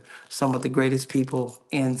pastor some of the greatest people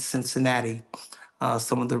in Cincinnati,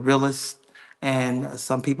 some of the realest, and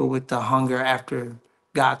some people with the hunger after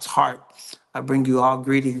God's heart. I bring you all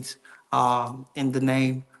greetings in the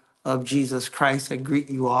name of Jesus Christ. I greet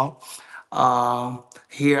you all.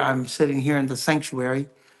 Here, I'm sitting here in the sanctuary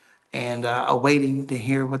and awaiting to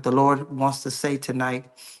hear what the Lord wants to say tonight.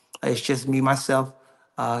 It's just me, myself.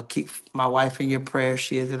 Keep my wife in your prayers.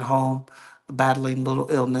 She is at home battling little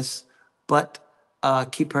illness, but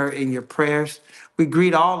Keep her in your prayers. We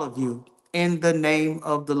greet all of you in the name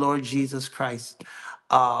of the Lord Jesus Christ.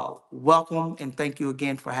 Welcome and thank you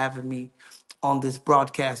again for having me on this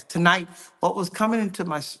broadcast. Tonight, what was coming into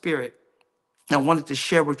my spirit, I wanted to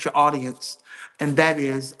share with your audience, and that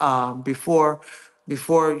is before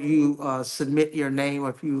you submit your name, or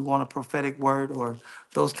if you want a prophetic word or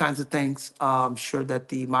those kinds of things, I'm sure that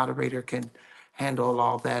the moderator can handle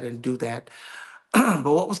all that and do that. But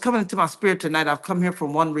what was coming into my spirit tonight, I've come here for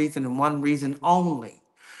one reason and one reason only,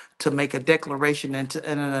 to make a declaration and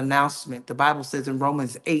an announcement. The Bible says in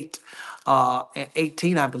Romans 8, and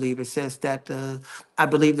 18, I believe, it says that I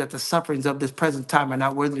believe that the sufferings of this present time are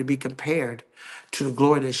not worthy to be compared to the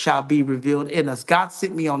glory that shall be revealed in us. God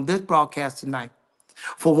sent me on this broadcast tonight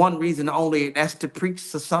for one reason only, and that's to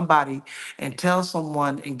preach to somebody and tell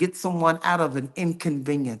someone and get someone out of an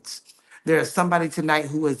inconvenience. There is somebody tonight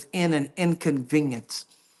who is in an inconvenience.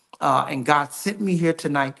 And God sent me here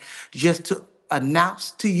tonight just to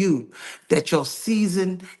announce to you that your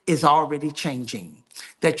season is already changing,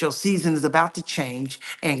 that your season is about to change,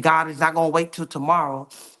 and God is not going to wait till tomorrow,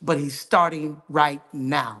 but He's starting right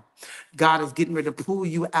now. God is getting ready to pull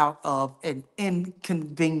you out of an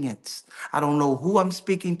inconvenience. I don't know who I'm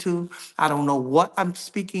speaking to. I don't know what I'm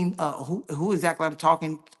speaking, who exactly I'm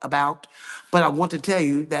talking about. But I want to tell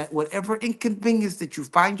you that whatever inconvenience that you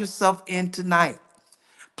find yourself in tonight,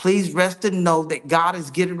 please rest and know that God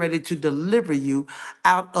is getting ready to deliver you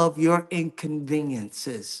out of your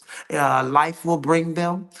inconveniences. Life will bring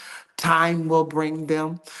them. Time will bring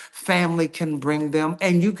them. Family can bring them.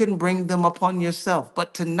 And you can bring them upon yourself.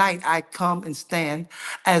 But tonight I come and stand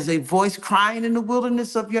as a voice crying in the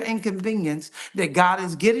wilderness of your inconvenience, that God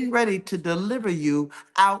is getting ready to deliver you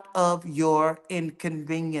out of your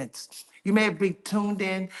inconvenience. You may be tuned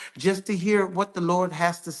in just to hear what the Lord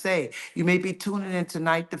has to say. You may be tuning in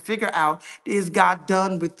tonight to figure out, is God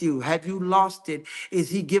done with you? Have you lost it?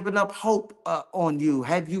 Is He giving up hope on you?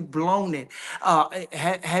 Have you blown it?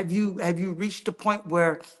 Have you reached a point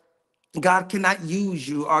where God cannot use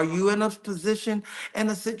you? Are you in a position, in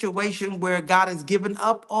a situation where God has given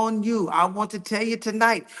up on you? I want to tell you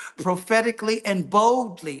tonight, prophetically and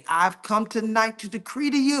boldly, I've come tonight to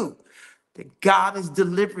decree to you that God is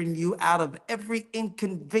delivering you out of every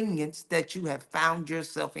inconvenience that you have found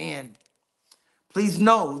yourself in. Please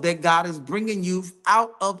know that God is bringing you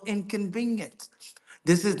out of inconvenience.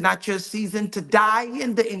 This is not your season to die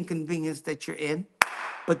in the inconvenience that you're in,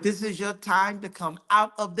 but this is your time to come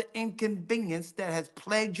out of the inconvenience that has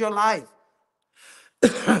plagued your life,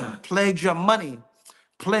 plagued your money,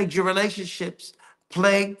 plagued your relationships,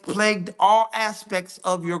 plagued all aspects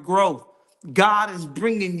of your growth. God is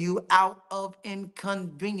bringing you out of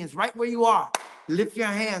inconvenience right where you are. Lift your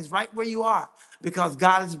hands right where you are, because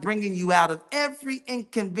God is bringing you out of every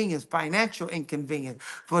inconvenience, financial inconvenience.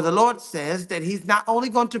 For the Lord says that He's not only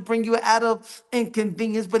going to bring you out of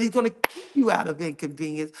inconvenience, but He's going to keep you out of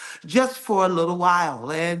inconvenience just for a little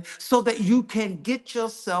while. And so that you can get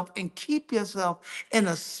yourself and keep yourself in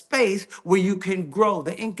a space where you can grow.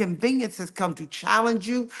 The inconvenience has come to challenge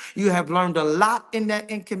you. You have learned a lot in that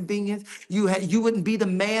inconvenience. You wouldn't be the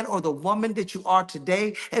man or the woman that you are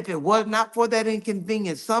today if it was not for that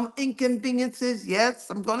inconvenience. Some inconveniences, yes,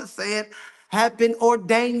 I'm going to say it, have been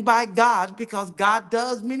ordained by God, because God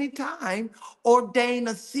does many times ordain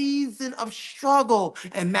a season of struggle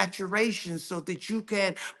and maturation so that you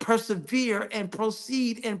can persevere and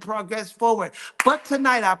proceed and progress forward. But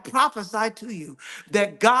tonight I prophesy to you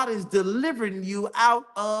that God is delivering you out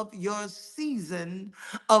of your season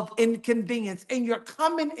of inconvenience, and you're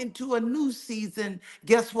coming into a new season,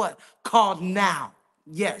 guess what? Called now.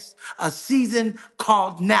 Yes, a season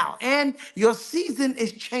called now. And your season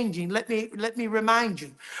is changing. Let me remind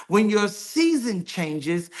you. When your season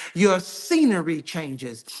changes, your scenery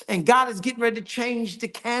changes. And God is getting ready to change the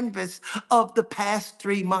canvas of the past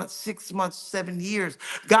 3 months, 6 months, 7 years.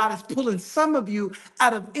 God is pulling some of you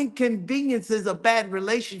out of inconveniences of bad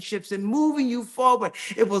relationships and moving you forward.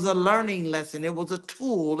 It was a learning lesson. It was a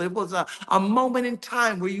tool. It was a moment in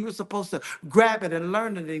time where you were supposed to grab it and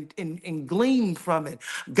learn it and glean from it.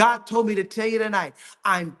 God told me to tell you tonight,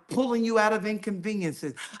 I'm pulling you out of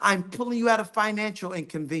inconveniences. I'm pulling you out of financial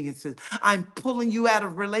inconveniences. I'm pulling you out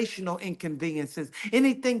of relational inconveniences.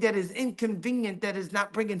 Anything that is inconvenient, that is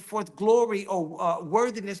not bringing forth glory or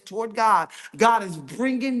worthiness toward God, God is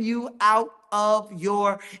bringing you out of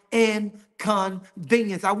your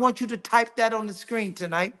inconvenience. I want you to type that on the screen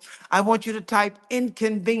tonight. I want you to type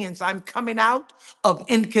inconvenience. I'm coming out of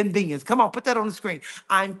inconvenience. Come on, put that on the screen.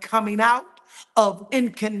 I'm coming out of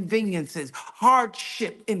inconveniences,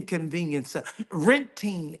 hardship inconvenience,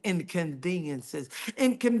 renting inconveniences,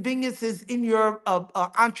 inconveniences in your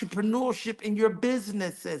entrepreneurship, in your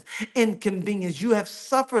businesses, inconvenience. You have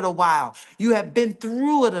suffered a while. You have been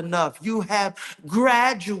through it enough. You have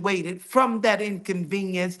graduated from that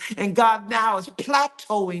inconvenience, and God now is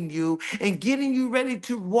plateauing you and getting you ready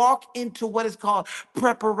to walk into what is called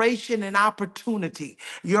preparation and opportunity.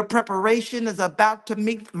 Your preparation is about to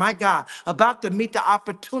meet, my God, about to meet the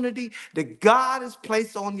opportunity that God has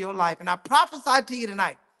placed on your life. And I prophesy to you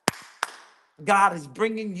tonight, God is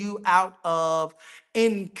bringing you out of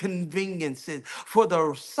inconveniences. For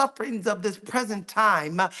the sufferings of this present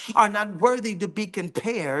time are not worthy to be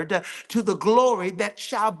compared to the glory that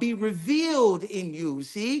shall be revealed in you.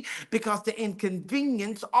 See, because the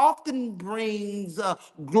inconvenience often brings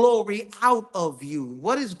glory out of you.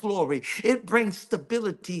 What is glory? It brings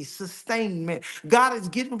stability, sustainment. God is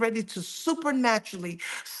getting ready to supernaturally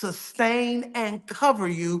sustain and cover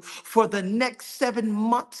you for the next 7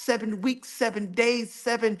 months, 7 weeks, 7 days,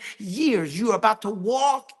 7 years. You are about to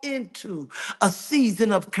walk into a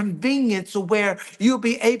season of convenience where you'll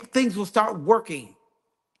be able, things will start working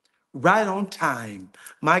right on time.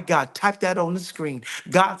 My God, type that on the screen.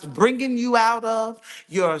 God's bringing you out of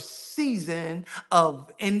your season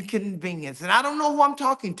of inconvenience. And I don't know who I'm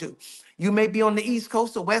talking to. You may be on the East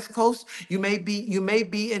Coast or West Coast. You may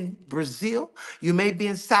be in Brazil. You may be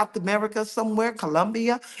in South America somewhere,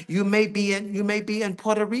 Colombia. You may be in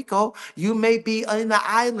Puerto Rico. You may be in the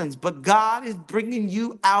islands. But God is bringing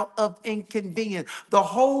you out of inconvenience. The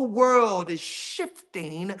whole world is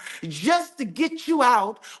shifting just to get you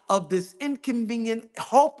out of this inconvenient,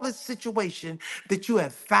 hopeless situation that you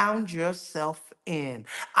have found yourself in.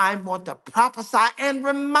 I want to prophesy and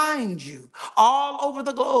remind you all over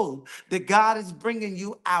the globe that God is bringing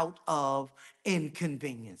you out of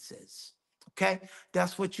inconveniences. Okay,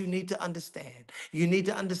 that's what you need to understand. You need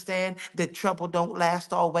to understand that trouble don't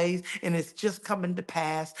last always, and it's just coming to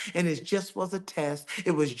pass, and it just was a test.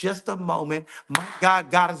 It was just a moment. My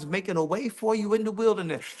God, God is making a way for you in the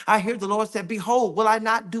wilderness. I hear the Lord say, behold, will I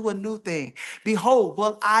not do a new thing? Behold,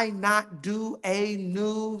 will I not do a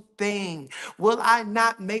new thing? Will I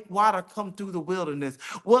not make water come through the wilderness?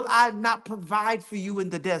 Will I not provide for you in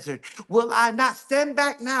the desert? Will I not stand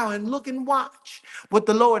back now and look and watch what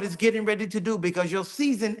the Lord is getting ready to do? Because your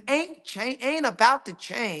season ain't about to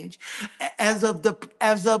change. As of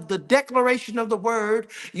the declaration of the word,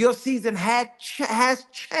 your season has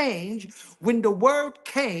changed when the word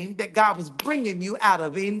came that God was bringing you out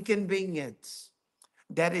of inconvenience.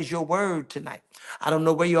 That is your word tonight. I don't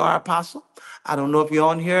know where you are, Apostle. I don't know if you're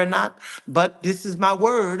on here or not, but this is my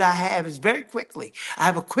word I have. It's very quickly. I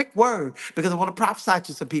have a quick word because I want to prophesy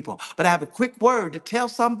to some people, but I have a quick word to tell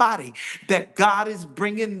somebody that God is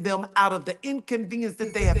bringing them out of the inconvenience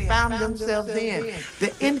that they have found themselves in.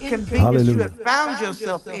 The inconvenience you Hallelujah. have found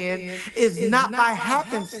yourself in is not by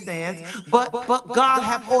happenstance, but God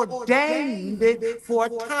have ordained it for a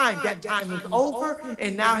time. That time is over,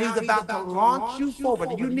 and now He's about to launch you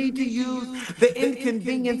forward. You need to use the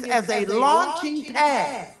inconvenience as a launching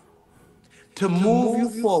pad to move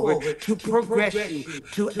you forward, to progress you,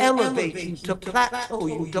 to elevate you, to plateau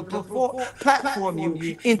you, to platform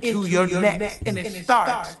you into your next. And it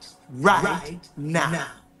starts right now.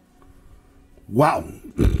 Wow.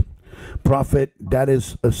 Prophet, that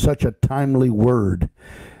is such a timely word.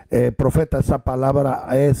 Profeta, esa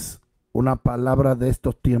palabra es una palabra de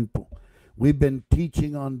estos tiempos. We've been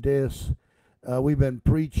teaching on this. We've been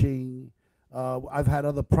preaching. I've had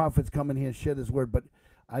other prophets come in here and share this word, but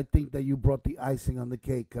I think that you brought the icing on the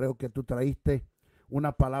cake. Creo que tú traíste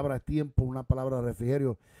una palabra de tiempo, una palabra de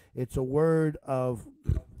refrigerio. It's a word of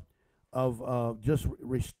just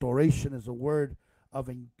restoration. Is a word of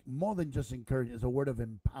more than just encouragement. It's a word of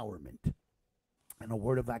empowerment and a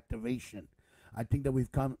word of activation. I think that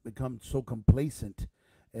we've become so complacent.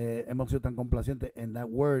 Hemos sido tan complacientes, and that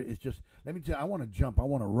word is just, let me tell you, I want to jump, I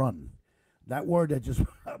want to run. That word that just,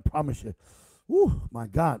 I promise you, whew, my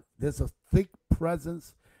God, there's a thick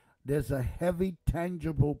presence, there's a heavy,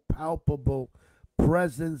 tangible, palpable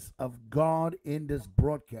presence of God in this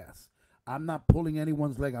broadcast. I'm not pulling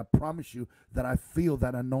anyone's leg. I promise you that I feel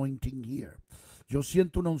that anointing here. Yo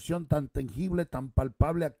siento una unción tan tangible, tan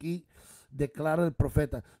palpable aquí, declara el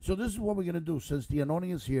profeta. So this is what we're going to do. Since the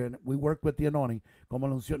anointing is here, and we work with the anointing, como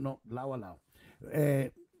la unción, no, lado a lado.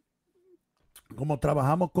 Como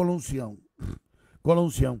trabajamos con la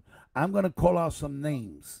unción, I'm going to call out some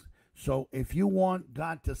names. So if you want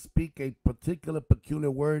God to speak a particular,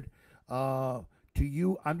 peculiar word to to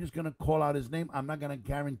you, I'm just going to call out his name. I'm not going to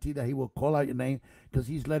guarantee that he will call out your name because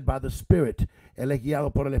he's led by the Spirit. Él es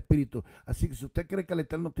guiado por el Espíritu. Así que si usted cree que el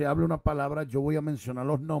Eterno te hable una palabra, yo voy a mencionar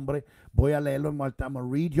los nombres, voy a leerlo en muerta. I'm going to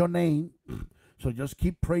read your name. So just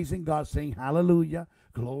keep praising God, saying hallelujah,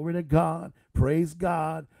 glory to God, praise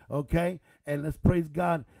God, okay? And let's praise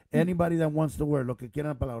God. Anybody that wants the word, lo que quiera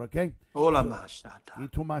la palabra, okay? Hola, Mashata.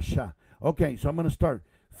 Itumasha. Okay, so I'm going to start.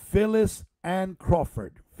 Phyllis Ann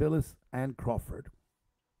Crawford. Phyllis Ann Crawford.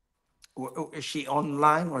 Is she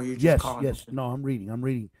online or are you just Yes, calling? yes. No, I'm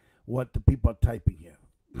reading what the people are typing here.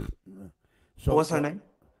 So What's her name?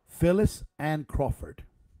 Phyllis Ann Crawford.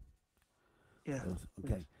 Yeah.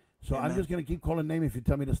 Okay. So Amen. I'm just going to keep calling name. If you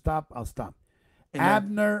tell me to stop, I'll stop. Amen.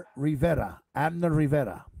 Abner Rivera. Abner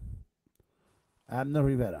Rivera. Abner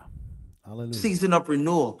Rivera. Hallelujah. Season of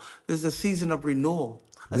renewal. This is a season of renewal.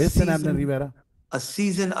 Listen, Abner Rivera. A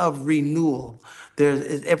season of renewal.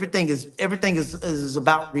 Everything is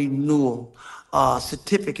about renewal.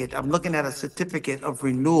 Certificate. I'm looking at a certificate of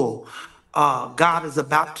renewal. God is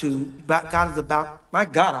about. My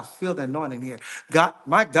God, I feel the anointing here.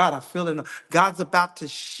 My God, I feel it. God's about to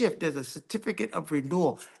shift. There's a certificate of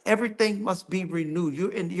renewal. Everything must be renewed.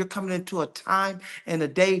 You're coming into a time and a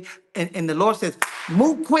day, and the Lord says,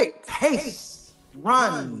 move quick, haste,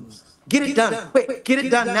 run. Get it done quick. Get it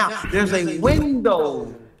done now. There's a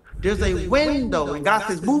window. There's a window. And God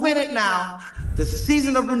says, move in it now. The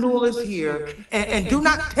season of renewal is here. And do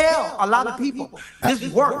not tell a lot of people. Just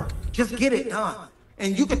work. Just get it done.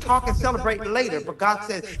 And you can talk and celebrate later. But God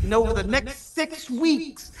says, over the next 6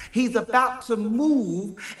 weeks, he's about to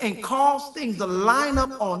move and cause things to line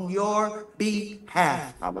up on your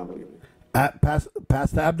behalf. Hallelujah.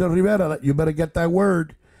 Pastor Abner Rivera, you better get that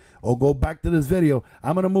word. Or go back to this video.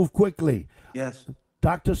 I'm going to move quickly. Yes.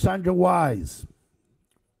 Dr. Sandra Wise.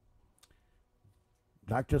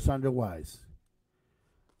 Dr. Sandra Wise.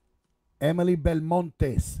 Emily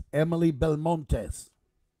Belmontes. Emily Belmontes.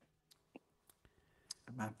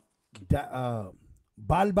 Amen.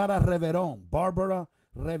 Barbara Reveron. Barbara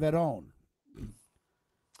Reveron.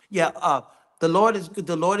 Yeah, the Lord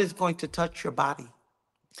is going to touch your body.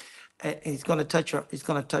 He's going to touch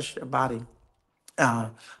your body.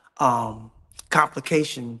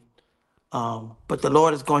 Complication, but the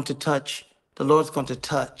Lord is going to touch.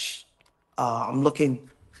 I'm looking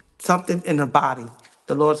something in the body.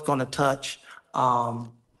 The Lord's going to touch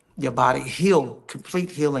your body, heal,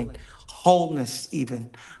 complete healing, wholeness,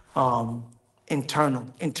 even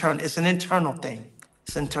internal. It's an internal thing.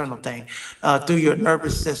 Through your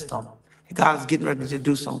nervous system. God is getting ready to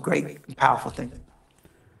do some great and powerful things.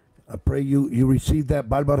 I pray you receive that,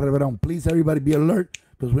 Barbara Reveron. Please, everybody, be alert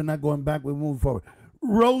because we're not going back. We're moving forward.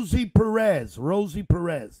 Rosie Perez.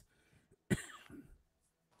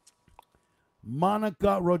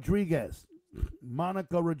 Monica Rodriguez.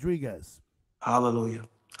 Hallelujah.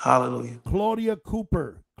 Claudia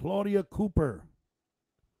Cooper. Hallelujah.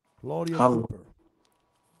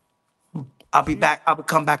 I'll be back. I will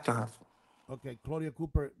come back to her. Okay, Claudia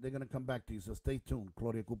Cooper, they're going to come back to you, so stay tuned,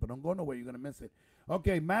 Claudia Cooper. Don't go nowhere, you're going to miss it.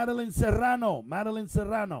 Okay, Madeline Serrano.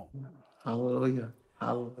 Hallelujah.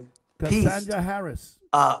 Cassandra Harris.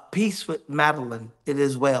 Peace with Madeline. It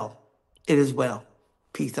is well.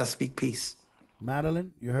 Peace. I speak peace.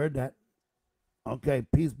 Madeline, you heard that. Okay,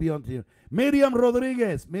 peace be unto you. Miriam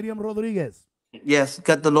Rodriguez. Yes,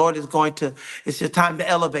 because the Lord is going to, it's your time to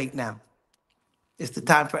elevate now. It's the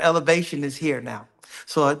time for elevation is here now.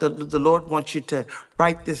 So the Lord wants you to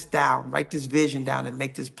write this vision down and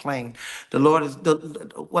make this plain. The Lord is,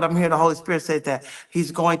 what I'm hearing the Holy Spirit say that he's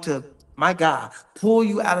going to, my God, pull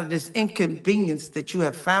you out of this inconvenience that you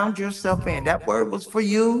have found yourself in. That word was for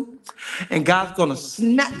you. And God's going to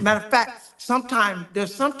snap. Matter of fact, sometimes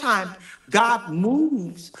God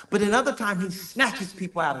moves, but another time he snatches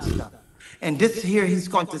people out of stuff. And this here, he's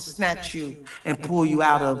going to snatch you and pull you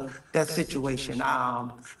out of that situation.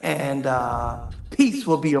 And peace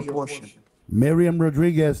will be your portion. Miriam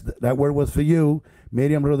Rodriguez, that word was for you.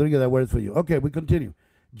 Miriam Rodriguez, that word is for you. Okay, we continue.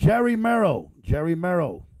 Jerry Merrill.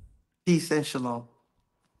 Peace and shalom.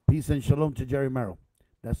 Peace and shalom to Jerry Merrill.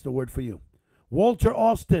 That's the word for you. Walter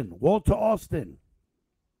Austin.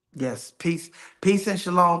 Yes, peace and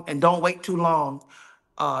shalom. And don't wait too long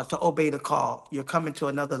to obey the call. You're coming to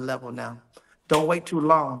another level now. Don't wait too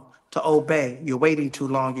long to obey. You're waiting too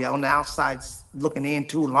long. You're on the outside looking in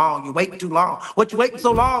too long. You're waiting too long. What you waiting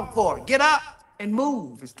so long for? Get up and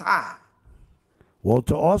move. It's time.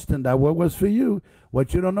 Walter Austin, that word was for you.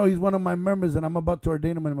 What you don't know, he's one of my members, and I'm about to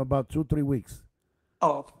ordain him in about 2-3 weeks.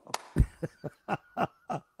 Oh.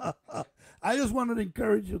 I just wanted to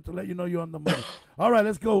encourage you to let you know you're on the money. All right,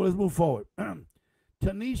 let's go. Let's move forward.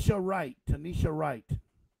 Tanisha Wright. Tanisha Wright.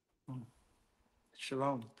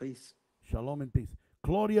 Shalom, peace. Shalom and peace.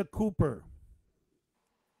 Claudia Cooper.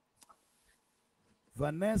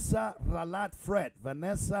 Vanessa Ralat Fred.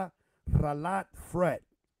 Vanessa Ralat Fred.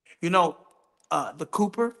 You know, the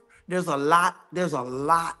Cooper, there's a lot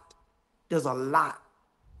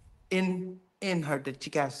in her that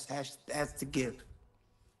you guys has to give.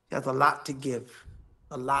 There's a lot to give.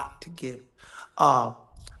 A lot to give.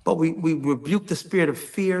 But we rebuke the spirit of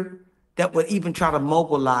fear that would even try to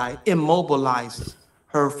immobilize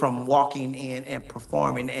her from walking in and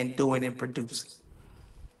performing and doing and producing.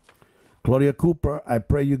 Claudia Cooper, I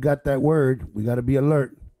pray you got that word. We got to be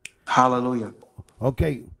alert. Hallelujah.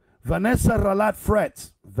 Okay. Vanessa Ralat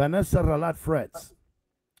Frets. Vanessa Ralat Frets.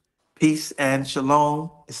 Peace and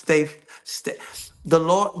shalom. Stay. The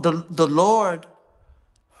Lord.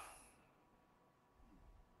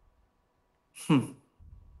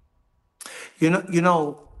 You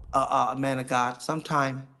know, man of God,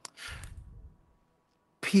 sometimes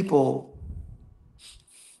people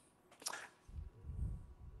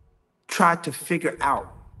try to figure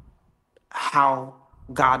out how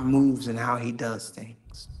God moves and how he does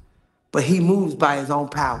things. But he moves by his own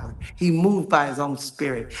power. He moves by his own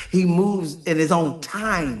spirit. He moves in his own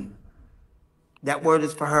time. That word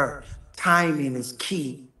is for her. Timing is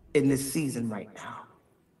key in this season right now.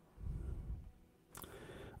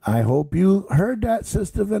 I hope you heard that,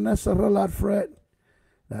 Sister Vanessa Ralat Fred.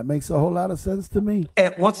 That makes a whole lot of sense to me.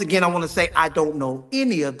 And once again, I want to say I don't know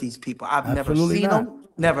any of these people. I've Absolutely never seen not. them,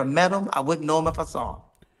 never met them. I wouldn't know them if I saw them.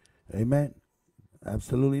 Amen.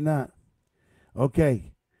 Absolutely not.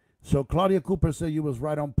 Okay. So Claudia Cooper said you was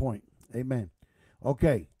right on point. Amen.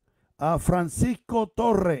 Okay. Francisco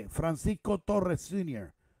Torres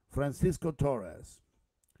Sr., Francisco Torres.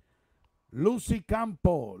 Lucy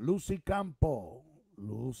Campo.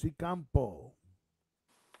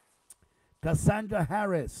 Cassandra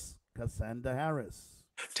Harris.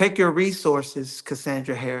 Take your resources,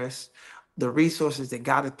 Cassandra Harris, the resources that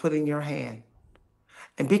God has put in your hand,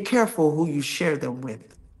 and be careful who you share them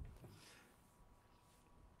with.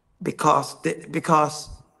 Because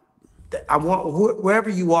I want, wherever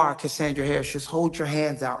you are, Cassandra Harris, just hold your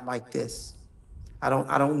hands out like this. I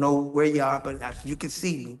don't know where you are, but you can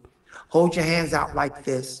see me. Hold your hands out like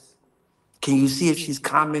this. Can you see if she's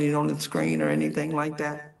commenting on the screen or anything like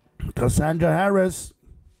that? Cassandra Harris.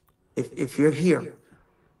 If you're here,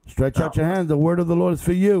 stretch out your hands. The word of the Lord is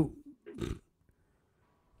for you.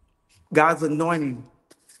 God's anointing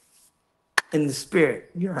in the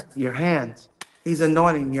spirit, your hands. He's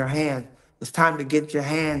anointing your hand. It's time to get your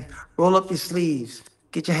hands, roll up your sleeves,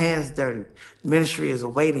 get your hands dirty. Ministry is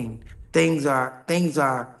awaiting. Things are,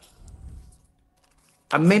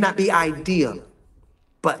 I may not be ideal,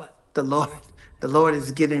 but the Lord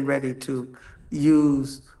is getting ready to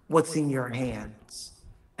use what's in your hands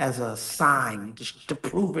as a sign to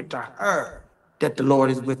prove it to her that the Lord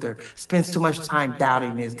is with her. Spends too much time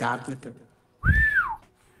doubting, is God with her?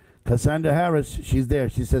 Cassandra Harris, she's there.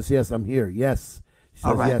 She says, yes, I'm here. Yes. She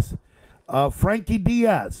says, yes. Frankie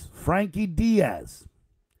Diaz.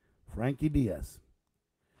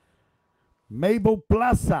 Mabel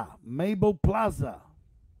Plaza.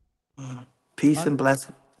 Peace and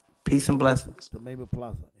blessings. Peace and blessings. To Mabel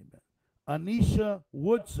Plaza. Amen. Anisha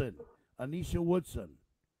Woodson.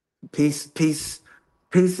 Peace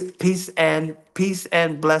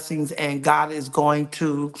and blessings. And God is going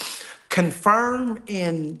to confirm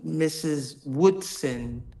in Mrs.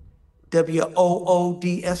 Woodson,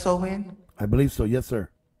 Woodson. I believe so. Yes, sir.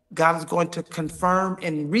 God is going to confirm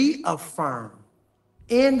and reaffirm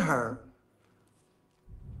in her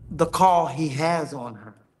the call he has on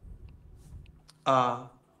her.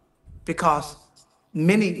 Because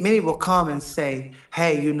many will come and say,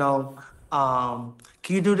 hey, can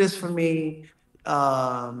you do this for me?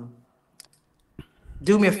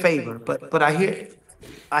 Do me a favor. But I hear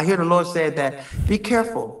the Lord say that be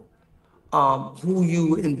careful who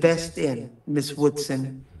you invest in, Miss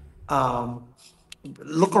Woodson.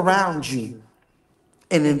 Look around you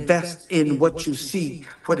and invest in what you see,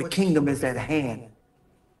 for the kingdom is at hand.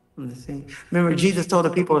 Remember, Jesus told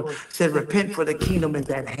the people, said, repent, for the kingdom is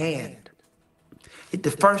at hand.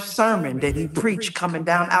 The first sermon that he preached coming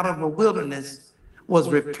down out of the wilderness was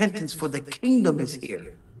repentance, for the kingdom is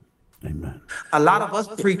here. Amen. A lot of us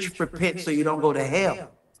preach repent so you don't go to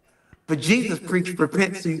hell. But Jesus preached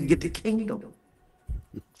repent so you can get the kingdom.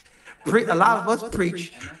 A lot of us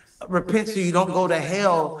preach repent so you don't go to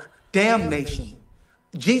hell, damnation.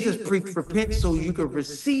 Jesus preached repent so you could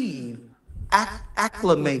receive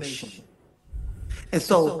acclamation. And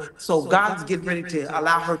so God's getting ready to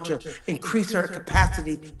allow her to increase her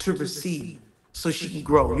capacity to receive. so she can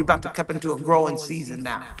grow. You're about to come into a growing season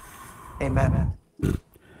now. Amen.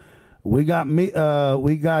 We got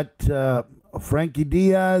Frankie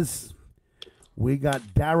Diaz. We got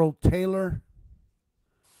Daryl Taylor.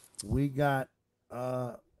 We got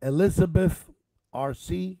Elizabeth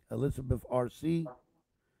RC. Elizabeth RC.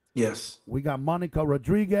 Yes. We got Monica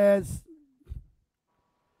Rodriguez.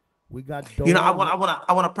 We got You know, I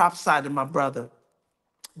Doel. want to prophesy to my brother,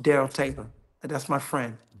 Daryl Taylor. That's my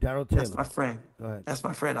friend. Daryl That's Taylor. my friend. Go ahead. That's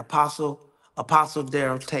my friend, Apostle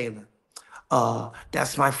Daryl Taylor.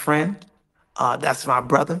 That's my friend. That's my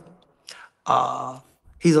brother.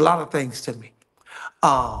 He's a lot of things to me.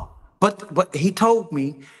 But he told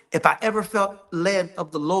me if I ever felt led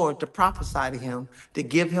of the Lord to prophesy to him, to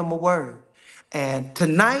give him a word. And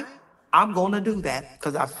tonight, I'm going to do that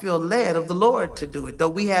because I feel led of the Lord to do it, though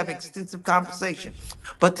we have extensive conversation.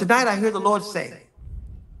 But tonight I hear the Lord say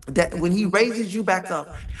that when he raises you back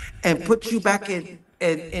up and puts you back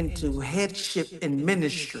into headship in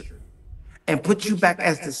ministry and puts you back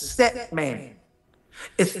as the set man,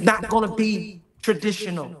 it's not going to be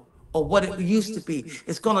traditional or what it used to be.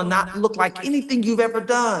 It's going to not look like anything you've ever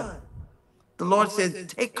done. The Lord says,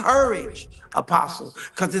 take courage, apostle,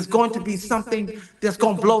 because it's going to be something that's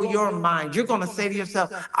going to blow your mind. You're going to say to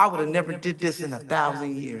yourself, I would have never did this in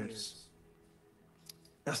 1,000 years.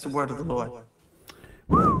 That's the word of the Lord.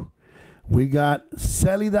 We got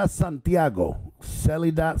Celida Santiago.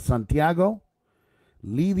 Celida Santiago.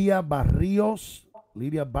 Lydia Barrios.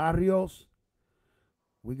 Lydia Barrios.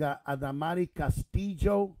 We got Adamari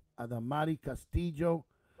Castillo. Adamari Castillo.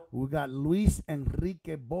 We got Luis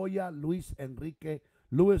Enrique Boya. Luis Enrique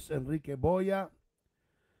Boya.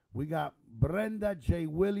 We got Brenda J.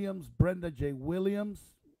 Williams. Brenda J. Williams.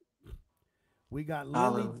 We got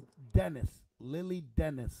Lily Dennis. Lily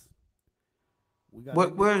Dennis. We got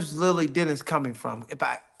Where's Lily Dennis coming from?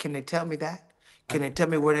 Can they tell me that? Can they tell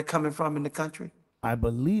me where they're coming from in the country? I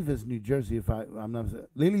believe it's New Jersey. If I'm not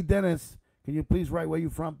Lily Dennis, can you please write where you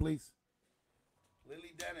from, please?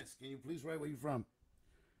 Lily Dennis, can you please write where you from?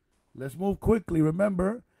 Let's move quickly.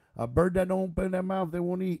 Remember, a bird that don't open their mouth, they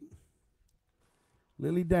won't eat.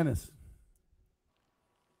 Lily Dennis,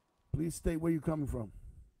 please state where you're coming from.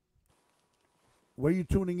 Where are you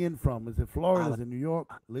tuning in from? Is it Florida? Is it New York?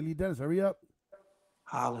 Lily Dennis, hurry up.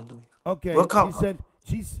 Hallelujah. Okay, she said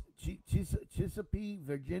she's Chesapeake,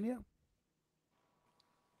 Virginia.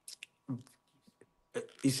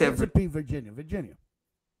 You said Chesapeake, Virginia. Virginia.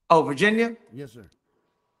 Oh, Virginia? Yes, sir.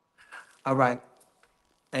 All right.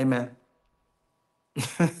 Amen.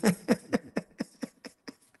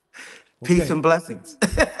 Peace and blessings.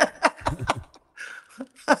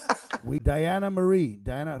 We Diana Marie,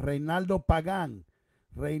 Reynaldo Pagan,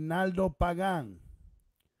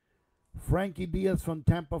 Frankie Diaz from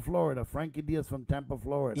Tampa, Florida.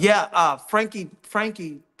 Yeah, Frankie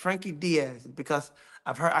Diaz, because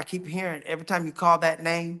I keep hearing every time you call that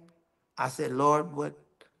name, I said, Lord,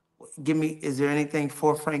 is there anything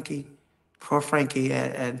for Frankie?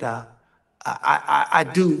 And I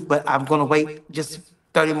do, but I'm going to wait just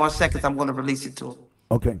 30 more seconds. I'm going to release it to him.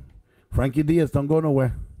 Okay. Frankie Diaz, don't go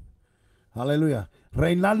nowhere. Hallelujah.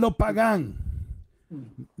 Reynaldo Pagan.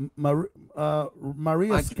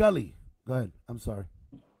 Maria Scully. Go ahead. I'm sorry.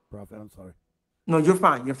 Prophet, I'm sorry. No, you're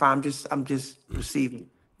fine. I'm just receiving.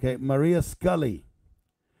 Okay. Maria Scully.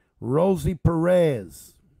 Rosie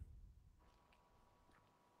Perez.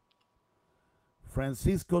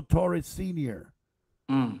 Francisco Torres Sr.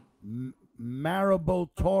 Maribel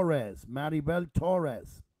Torres.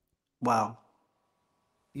 Wow.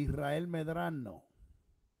 Israel Medrano.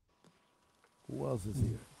 Who else is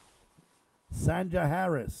here? Sandra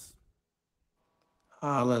Harris.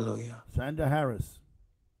 Hallelujah. Sandra Harris.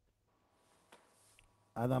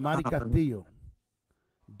 Adamari Castillo.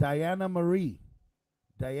 Diana Marie.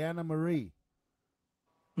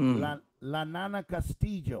 La Nana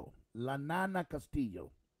Castillo.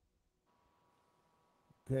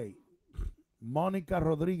 Okay. Mónica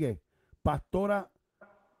Rodríguez. Pastora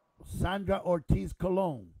Sandra Ortiz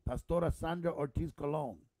Colón.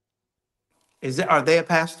 Are they a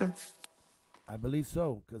pastor? I believe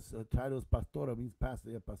so, because the title is Pastora, means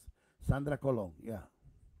pastor. Yeah, Sandra Colón, yeah.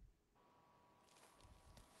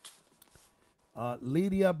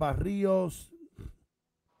 Lydia Barrios,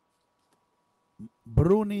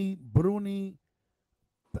 Bruni,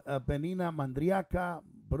 Benina Mandriaca,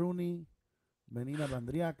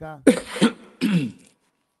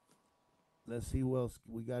 Let's see who else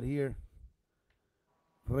we got here.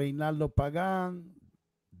 Reynaldo Pagan,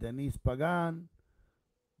 Denise Pagan,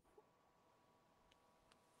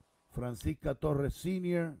 Francisca Torres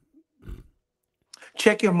Sr.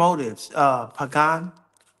 Check your motives, Pagan.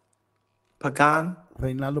 Pagan.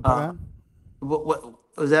 Reinaldo Uh, Pagan.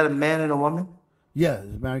 what was that? A man and a woman? Yeah,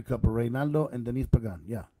 it's a married couple, Reinaldo and Denise Pagan.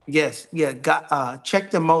 Yeah. Yes. Yeah. God,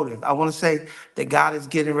 check the motive. I want to say that God is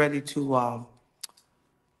getting ready to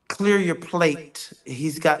clear your plate.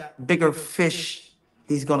 He's got bigger fish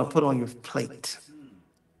he's going to put on your plate.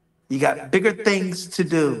 You got bigger things to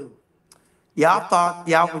do. Y'all thought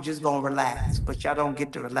y'all were just going to relax, but y'all don't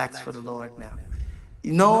get to relax for the Lord now.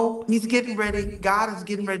 You know, he's getting ready. God is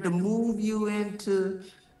getting ready to move you in,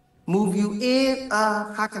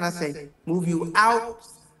 how can I say, move you out,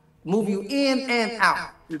 move you in and out.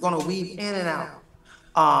 You're going to weave in and out.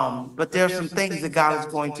 But there are some things that God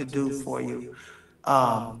is going to do for you.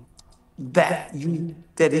 That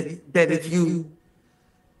if you,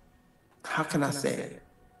 how can I say it?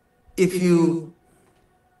 If you,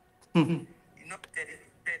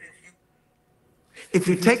 if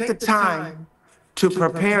you take the time to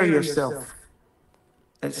prepare yourself,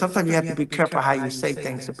 and sometimes you have to be careful how you say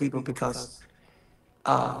things to people because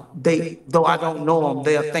though I don't know them,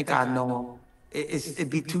 they'll think I know them. It'd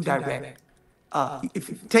be too direct. If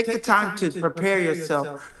you take the time to prepare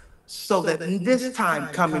yourself so that in this time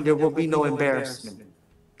coming, there will be no embarrassment.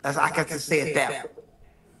 As I got to say it that way.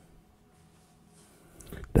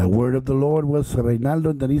 The word of the Lord was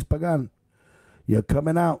Reinaldo and Denise Pagan. You're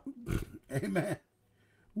coming out. Amen.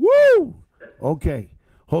 Woo! Okay.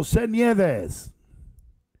 Jose Nieves.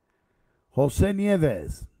 Jose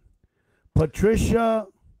Nieves. Patricia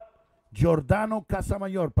Giordano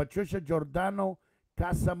Casamayor. Patricia Giordano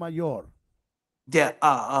Casamayor. Yeah,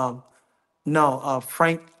 no,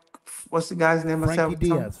 Frank, what's the guy's name? Frankie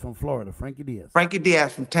Diaz from Florida. Frankie Diaz. Frankie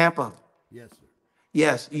Diaz from Tampa. Yes, sir.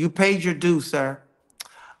 Yes, you paid your dues, sir.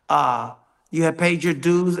 You have paid your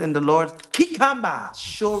dues in the Lord. Kikamba,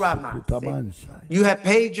 Shorama. You have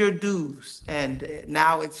paid your dues, and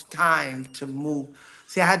now it's time to move.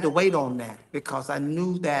 See, I had to wait on that because I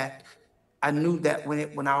knew that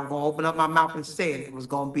when I was going to open up my mouth and say it, it's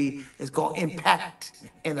going to impact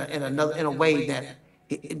in a way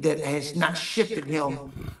that has not shifted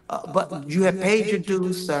him. But you have paid your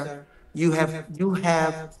dues, sir. You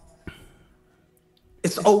have.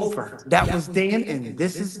 It's over. That was then, and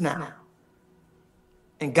this is now.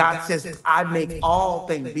 And God says, I make all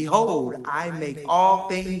things. Behold, I make all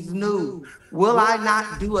things new. Will I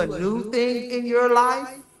not do a new thing in your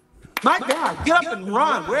life? My God, get up and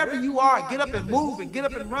run. Wherever you are, get up and move and get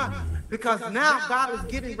up and run. Because now God is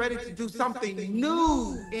getting ready to do something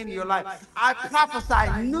new in your life. I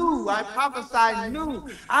prophesy new. I prophesy new.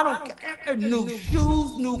 I don't care. New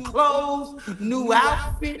shoes, new clothes, new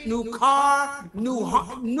outfit, new car, new.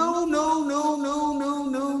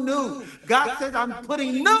 God says, I'm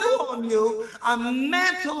putting new on you, a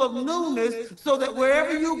mantle of newness, so that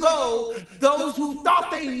wherever you go, those who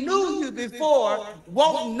thought they knew you before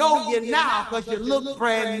won't know you now because you look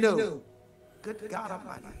brand new. Good God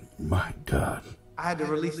Almighty. My God. I had to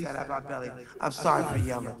release that out of my belly. I'm sorry for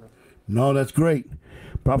yelling. No, that's great.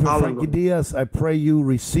 Prophet Frankie Diaz, I pray you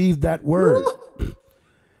receive that word.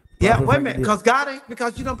 Yeah, wait a minute, because God ain't,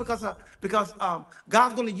 because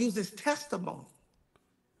God's going to use his testimony,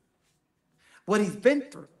 what he's been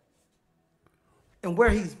through, and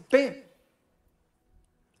where he's been.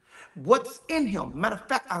 What's in him? Matter of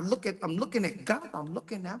fact, I'm looking at God. I'm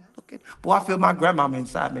looking. Boy, I feel my grandmama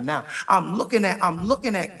inside me now. I'm looking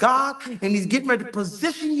at God, and he's getting ready to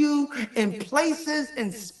position you in places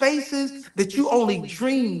and spaces that you only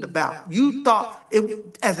dreamed about. You thought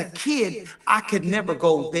as a kid, I could never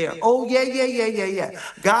go there. Oh, yeah.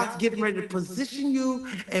 God's getting ready to position you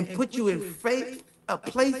and put you in faith.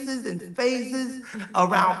 Places and phases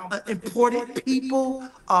around important people.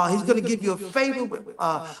 He's going to give you a favor with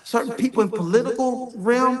certain people in political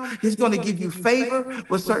realm. He's going to give you favor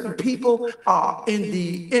with certain people in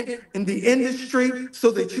the industry,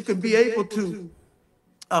 so that you can be able to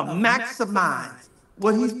maximize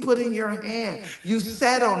what he's put in your hand. You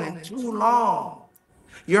sat on it too long.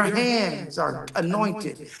 Your hands are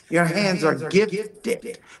anointed. Your hands are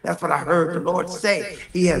gifted. That's what I heard the Lord say.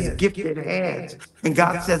 He has gifted hands. And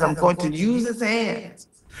God says, I'm going to use his hands.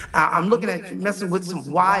 I'm looking at you messing with some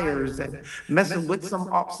wires and messing with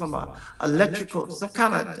some electrical, some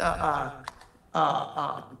kind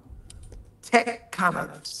of tech kind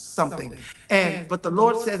of something. But the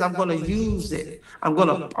Lord says, I'm going to use it. I'm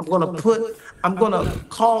going to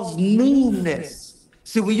cause newness.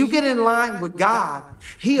 See, when you get in line with God,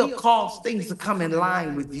 he'll cause things to come in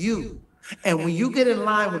line with you. And when you get in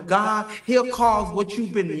line with God, he'll cause what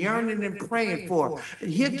you've been yearning and praying for.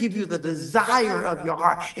 He'll give you the desire of your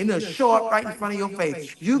heart, and it'll show up right in front of your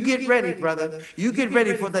face. You get ready, brother. You get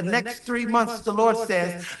ready for the next 3 months. The Lord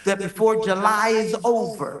says that before July is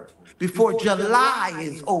over, before July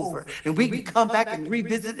is over. And we can come back and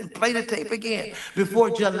revisit and play the tape again. Before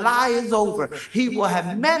July is over, he will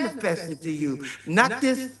have manifested to you. Not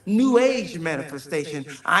this new age manifestation.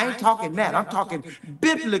 I ain't talking that. I'm talking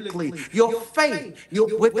biblically. Your faith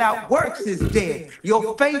without works is dead.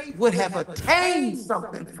 Your faith would have attained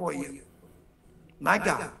something for you. My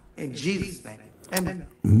God, in Jesus' name. Amen.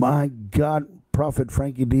 My God, Prophet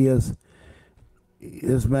Frankie Diaz,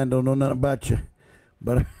 this man don't know nothing about you,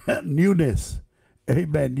 but newness.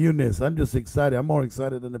 Amen, newness. I'm just excited. I'm more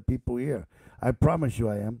excited than the people here. I promise you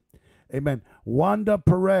I am. Amen. Wanda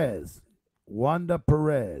Perez.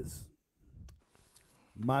 Maribel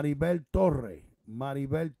Torre.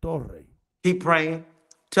 Keep praying.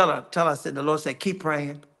 Tell us that the Lord said, keep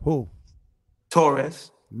praying. Who?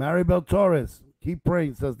 Torres. Maribel Torres. Keep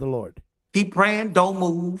praying, says the Lord. Keep praying. Don't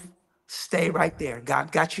move. Stay right there.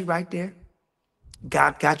 God got you right there.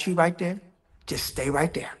 God got you right there. Just stay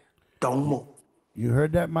right there. Don't move. You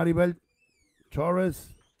heard that, Maribel Torres?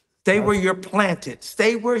 Stay where you're planted.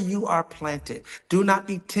 Stay where you are planted. Do not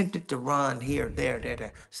be tempted to run here,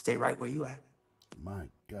 there. Stay right where you are. My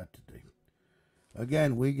God, today.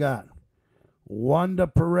 Again, we got Wanda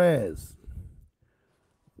Perez.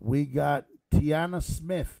 We got Tiana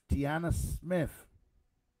Smith.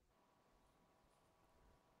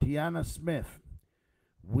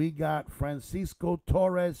 We got Francisco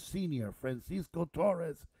Torres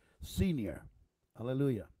Sr.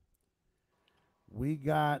 Hallelujah. We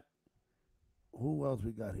got, who else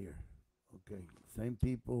we got here? Okay, same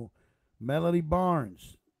people. Melody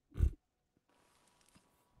Barnes.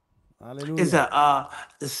 Hallelujah. Is the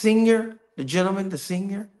senior, the gentleman, the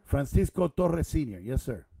senior? Francisco Torres Sr. Yes,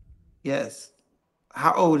 sir. Yes.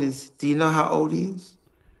 How old is? Do you know how old he is?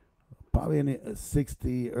 Probably in the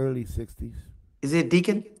 60, early 60s. Is he a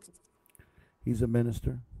deacon? He's a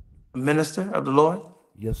minister. A minister of the Lord?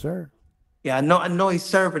 Yes, sir. Yeah, I know he's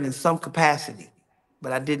serving in some capacity,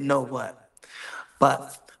 but I didn't know what.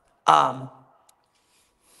 But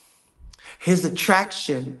his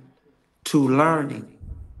attraction to learning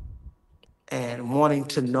and wanting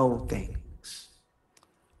to know things,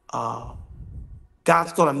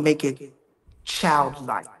 God's going to make it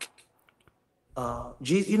childlike.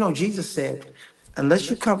 Jesus said, unless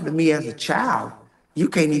you come to me as a child, you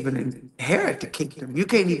can't even inherit the kingdom. You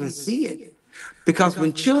can't even see it. Because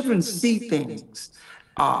when children see things,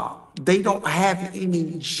 they don't have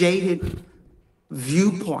any jaded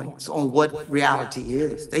viewpoints on what reality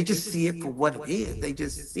is. They just see it for what it is. They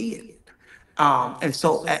just see it. And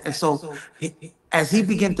so as he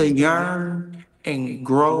began to yearn and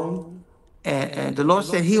grow, and the Lord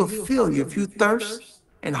said he'll fill you. If you thirst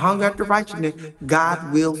and hunger after righteousness,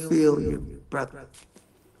 God will fill you, brother.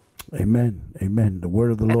 Amen. The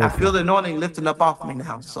word of the Lord. I feel the anointing lifting up off me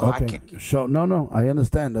now, so okay. I can't. So no, I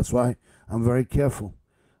understand. That's why I'm very careful.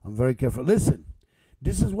 Listen,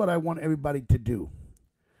 this is what I want everybody to do,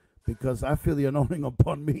 because I feel the anointing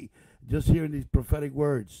upon me just hearing these prophetic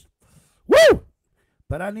words. Woo!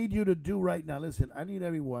 But I need you to do right now. Listen, I need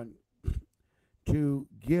everyone to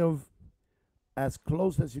give as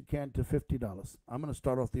close as you can to $50. I'm going to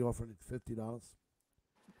start off the offering at $50.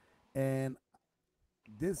 And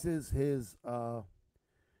this is his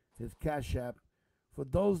Cash App. For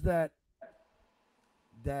those that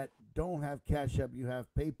don't have Cash App, you have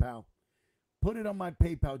PayPal. Put it on my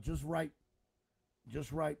PayPal. Just write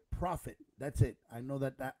profit. That's it. I know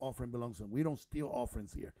that offering belongs to him. We don't steal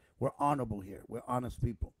offerings here. We're honorable here. We're honest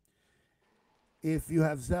people. If you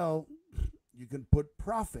have Zelle, you can put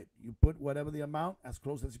profit. You put whatever the amount, as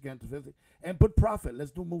close as you can to 50, and put profit.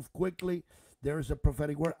 Let's move quickly. There is a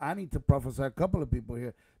prophetic word. I need to prophesy a couple of people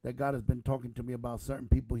here that God has been talking to me about, certain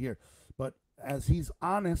people here. But as he's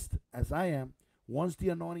honest, as I am, once the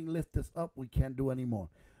anointing lifts us up, we can't do anymore.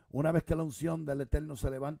 Una vez que la unción del Eterno se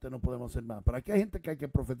levante, no podemos hacer más. Pero aquí hay gente que hay que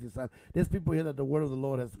profetizar. There's people here that the word of the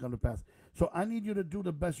Lord has come to pass. So I need you to do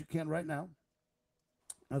the best you can right now,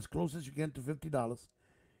 as close as you can to $50.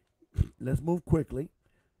 Let's move quickly.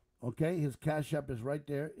 Okay, his Cash App is right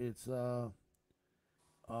there. It's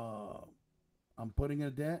I'm putting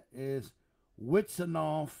it there. Is Whitson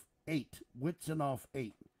 8. Whitson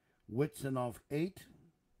 8.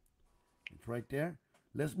 It's right there.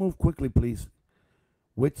 Let's move quickly, please.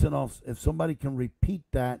 Whitson, if somebody can repeat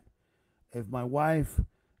that, if my wife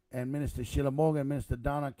and Minister Sheila Morgan, Minister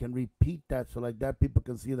Donna can repeat that, so like that people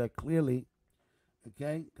can see that clearly.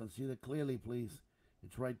 Okay, can see that clearly, please.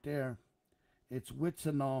 It's right there. It's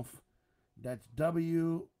Whitsonoff. That's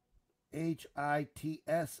WHITSNOFF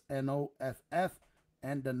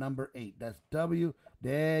and the number 8. That's W.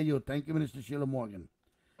 There you. Thank you, Minister Sheila Morgan.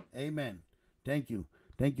 Amen. Thank you.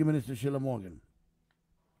 Thank you, Minister Sheila Morgan.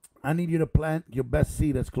 I need you to plant your best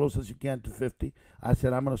seed as close as you can to 50. I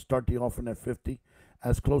said I'm going to start the offering at 50,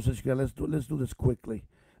 as close as you can. Let's do this quickly.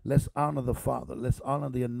 Let's honor the Father. Let's honor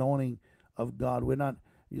the anointing of God. We're not.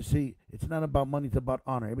 You see, it's not about money. It's about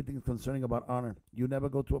honor. Everything is concerning about honor. You never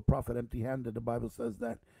go to a prophet empty-handed. The Bible says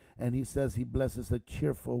that, and He says He blesses a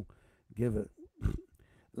cheerful giver.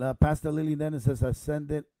 Pastor Lily Dennis says I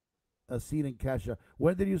send it a seed in CASHAPP.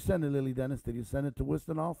 Where did you send it, Lily Dennis? Did you send it to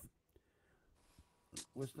Wistonoff?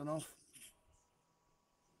 Wistonoff?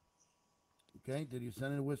 Okay, did you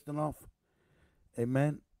send it to Wistonoff?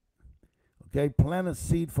 Amen. Okay, plant a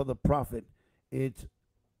seed for the prophet. It's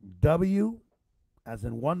W as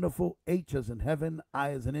in wonderful, H as in heaven,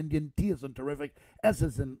 I as in Indian, T as in terrific, S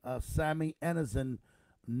as in Sammy, N as in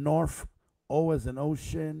North, O as in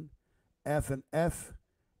ocean, F and F.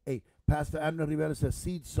 A. Pastor Abner Rivera says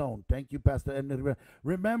seed sown. Thank you, Pastor Abner Rivera.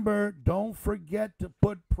 Remember, don't forget to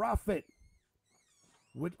put prophet.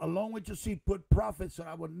 Along with your seed, put prophet, so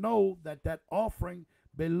I would know that that offering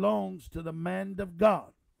belongs to the man of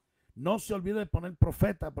God. No se olvide de poner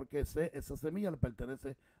profeta, porque esa semilla le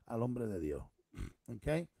pertenece al hombre de Dios.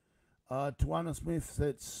 Okay? Tuana Smith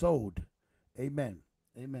said sowed. Amen.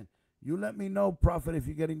 Amen. You let me know, prophet, if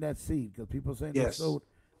you're getting that seed, because people saying they sowed.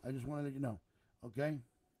 I just want to let you know. Okay?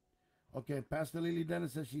 Okay, Pastor Lily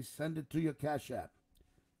Dennis says she sent it to your Cash App.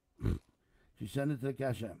 She sent it to the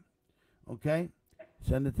Cash App. Okay?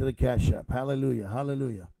 Send it to the Cash App. Hallelujah.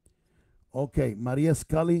 Hallelujah. Okay, Maria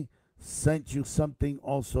Scully sent you something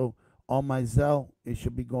also on my Zelle. It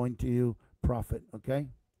should be going to you, prophet. Okay?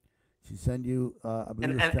 She sent you, I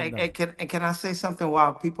believe can I say something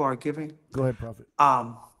while people are giving? Go ahead, prophet.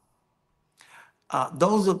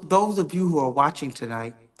 Those of you who are watching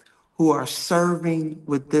tonight, who are serving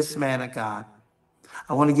with this man of God,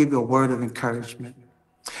 I want to give you a word of encouragement.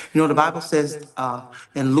 You know, the Bible says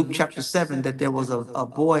in Luke chapter 7 that there was a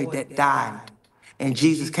boy that died, and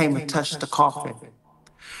Jesus came and touched the coffin.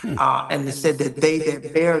 And it said that they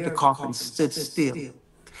that bare the coffin stood still.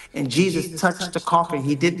 And Jesus touched the coffin.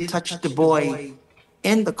 He didn't touch the boy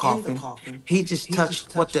in the coffin. He just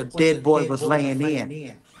touched what the dead boy was laying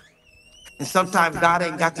in. And sometimes God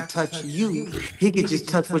ain't got to touch you. He could just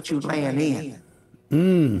touch what you laying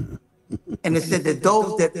in. And it said that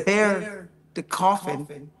those that bear the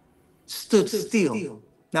coffin stood still.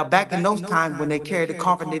 Now, back in those times when they carried the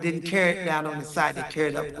coffin, they didn't carry it down on the side. They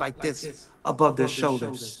carried it up like this above their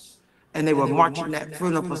shoulders. And they were marching that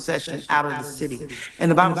funeral procession out of the city.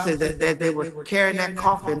 And the Bible says that they were carrying that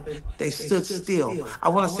coffin, they stood still. I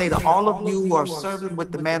want to say to all of you who are serving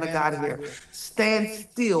with the man of God here, stand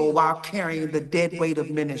still while carrying the dead weight of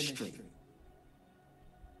ministry.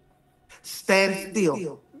 Stand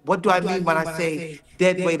still. What do I mean when I say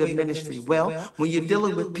dead weight of ministry? Well, when you're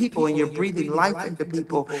dealing with people and you're breathing life into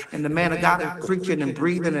people, and the man of God is preaching and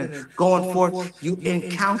breathing and going forth, you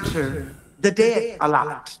encounter the dead a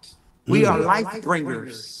lot. We are life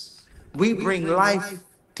bringers. We bring life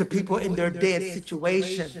to people in their dead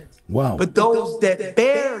situation. Wow. But those that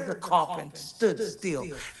bear the coffin stood still.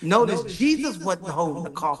 Notice Jesus wasn't holding the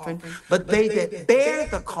coffin, but they that bear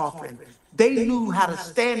the coffin, they knew how to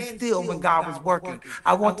stand still when God was working.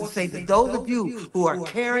 I want to say that those of you who are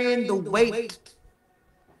carrying the weight,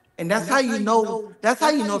 and that's how you know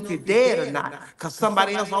if you're dead or not, because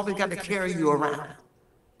somebody else always got to carry you around.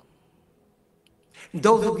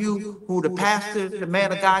 Those of you who the pastor, the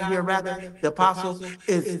man of God here, rather, the apostle,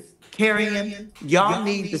 is carrying, y'all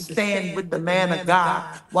need to stand with the man of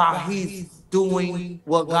God while he's doing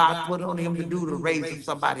what God put on him to do to raise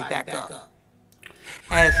somebody back up.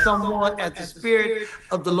 As the Spirit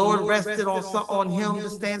of the Lord rested on him to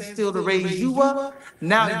stand still to raise you up,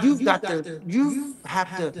 now you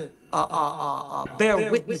have to bear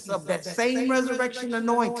witness of that same resurrection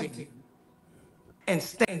anointing and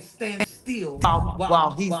stand still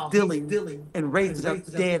while he's dealing and raising up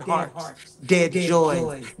dead hearts, dead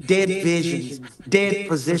joys, dead visions, dead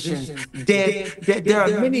positions, there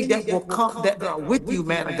are many that will come that are with you,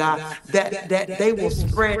 man of God, that they will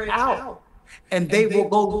spread out and they will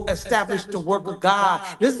go establish the work of God.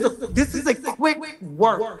 This is a quick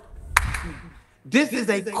work. This is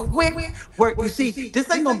a quick work. You see, this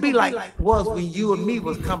ain't gonna be like was when you and me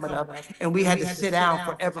was coming up and we had to sit down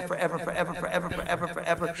forever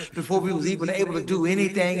before we was even able to do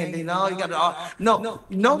anything. And then you gotta no.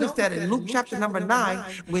 Notice that in Luke chapter number 9,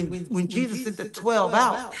 when Jesus sent the 12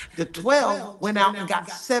 out, the 12 went out and got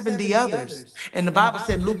 70 others. And the Bible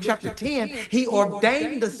said in Luke chapter 10, he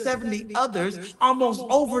ordained the 70 others almost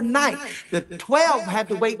overnight. The 12 had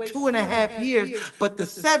to wait 2.5 years, but the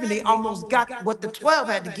 70 almost got what what the 12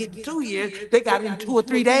 had to get in 2 years, they got in 2 or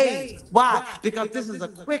 3 days. Why? Because this is a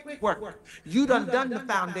quick work. You done the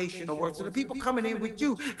foundational work. So the people coming in with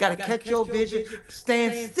you got to catch your vision,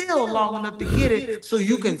 stand still long enough to get it so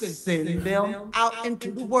you can send them out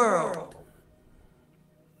into the world.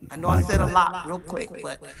 I know I said a lot real quick,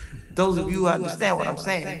 but those of you who understand what I'm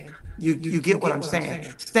saying, you get what I'm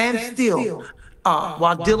saying. Stand still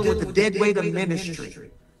while dealing with the dead weight of ministry,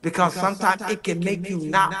 because sometimes it can make you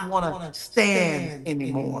not want to stand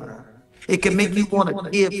anymore. It can make you want to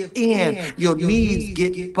give in. Your knees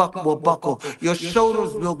will buckle. Your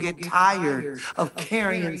shoulders will get tired of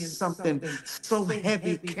carrying something so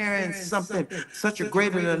heavy, carrying something, such a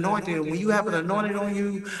great anointing. And when you have an anointing on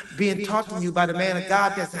you, being taught to you by the man of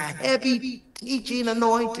God, that's a heavy teaching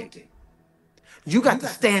anointing. You got to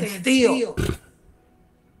stand still.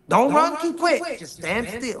 Don't run too quick. Just stand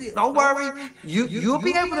still. Don't worry. You'll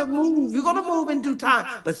be able to move. You're going to move in due time,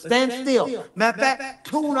 but stand still. Matter of fact,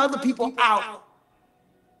 tune other people out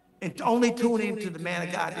and only tune into the man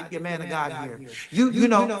of God, your man of God here. You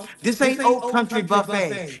know, this ain't old country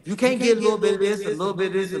buffet. You can't get a little bit of this, a little bit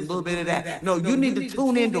of this, and a little bit of that. No, you need to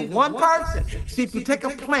tune into one person. See, if you take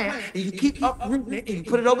a plant and you keep uprooting it and you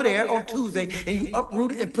put it over there on Tuesday, and you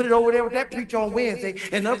uproot it and put it over there with that preacher on Wednesday,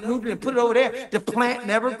 and uproot it and put it over there, the plant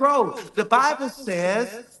never grows. The Bible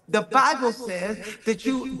says that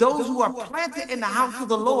those who are planted in the house of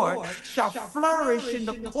the Lord shall flourish in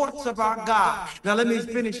the courts of our God. Now let me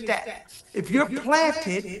finish that. If you're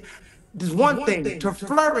planted, there's one thing. To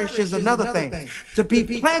flourish is another thing. To be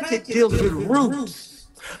planted deals with roots,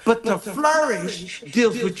 but to flourish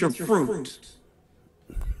deals with your fruit.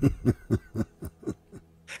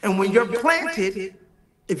 And when you're planted,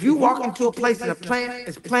 if you walk into a place and a plant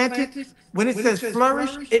is planted, when it says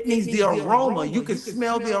flourish, it means the aroma. You can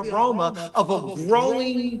smell the aroma of a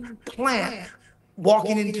growing plant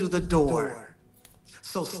walking into the door.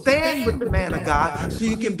 So stand with the man of God so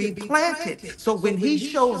you can be planted. So when he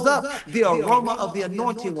shows up, the aroma of the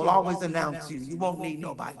anointing will always announce you. You won't need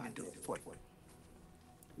nobody to do it for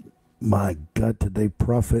you. My God, today,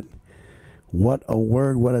 prophet, what a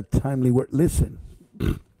word, what a timely word. Listen,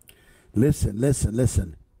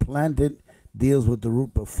 listen. Planted deals with the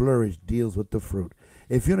root, but flourish deals with the fruit.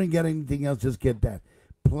 If you don't get anything else, just get that.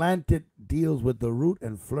 Planted deals with the root,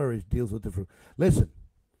 and flourish deals with the fruit. Listen,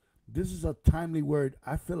 this is a timely word.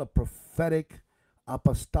 I feel a prophetic,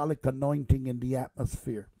 apostolic anointing in the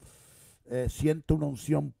atmosphere. Siento una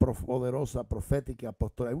unción poderosa, profética,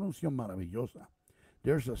 apostólica. Hay una unción maravillosa.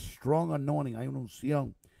 There's a strong anointing. Hay una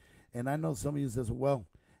unción. And I know some of you says, well,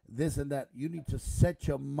 this and that. You need to set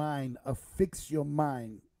your mind, affix your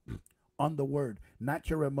mind on the word, not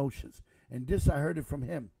your emotions. And this, I heard it from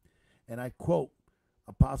him. And I quote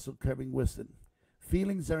Apostle Kevin Whitson.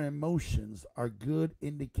 Feelings and emotions are good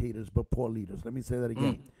indicators, but poor leaders. Let me say that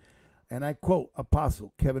again. And I quote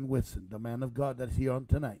Apostle Kevin Whitson, the man of God that's here on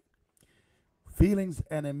tonight. Feelings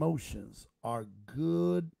and emotions are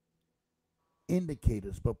good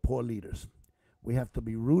indicators, but poor leaders. We have to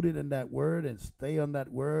be rooted in that word and stay on that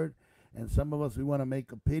word. And some of us, we want to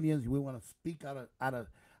make opinions. We want to speak out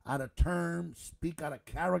of term, speak out of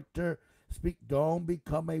character. Don't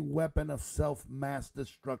become a weapon of self-mass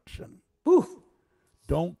destruction. Whew.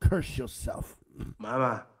 Don't curse yourself.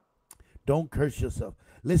 Mama. Don't curse yourself.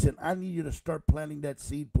 Listen, I need you to start planting that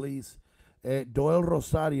seed, please. Doyle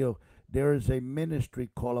Rosario, there is a ministry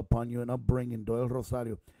call upon you and upbringing. Doyle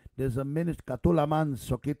Rosario. There's a ministry.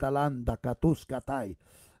 Katulamanso kitalanda katuskatai.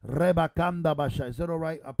 Rebakanda basha. Is that all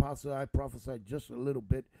right, Apostle? I prophesied just a little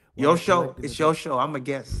bit. Your show. It's your show. I'm a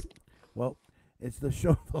guest. Well, it's the show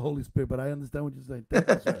of the Holy Spirit, but I understand what you're saying. Thank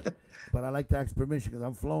you, sir. But I like to ask permission because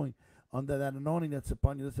I'm flowing under that anointing that's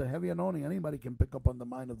upon you. It's a heavy anointing. Anybody can pick up on the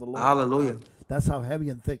mind of the Lord. Hallelujah. That's how heavy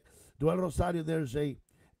and thick. Duel Rosario, there's a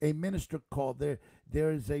minister called there.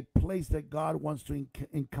 There is a place that God wants to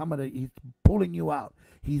accommodate. He's pulling you out.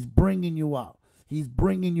 He's bringing you out. He's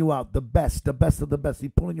bringing you out. The best of the best.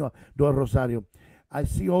 He's pulling you out. Duel Rosario. I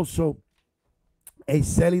see also a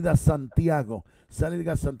Celida Santiago.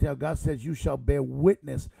 Celida Santiago. God says you shall bear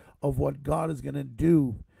witness of what God is going to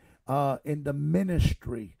do in the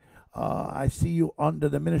ministry. I see you under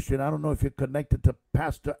the ministry, and I don't know if you're connected to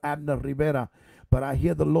Pastor Abner Rivera, but I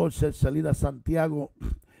hear the Lord says, Salida Santiago,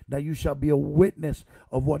 that you shall be a witness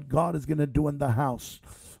of what God is going to do in the house.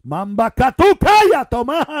 Mamba katukaya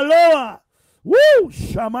tomahaloa. Woo!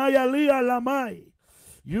 Shamaya liya lamai.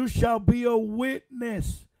 You shall be a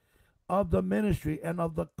witness of the ministry and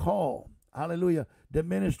of the call. Hallelujah. The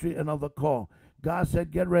ministry and of the call. God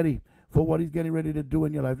said, get ready for what he's getting ready to do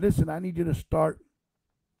in your life. Listen, I need you to start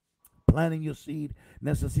planting your seed.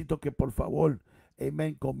 Necesito que por favor,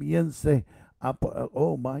 amen, comience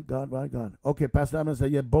Oh my God, my God. Okay, Pastor Amnon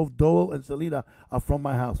said, yeah, both Dole and Selena are from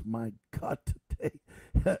my house. My God, today.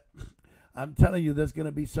 I'm telling you, there's going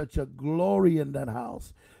to be such a glory in that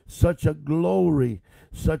house. Such a glory.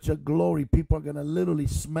 Such a glory. People are going to literally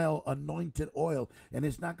smell anointed oil. And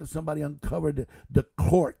it's not because somebody uncovered the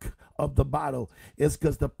cork of the bottle. It's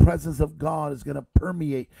because the presence of God is going to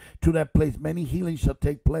permeate to that place. Many healings shall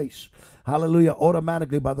take place. Hallelujah.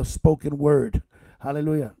 Automatically by the spoken word.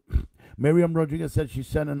 Hallelujah. Miriam Rodriguez said she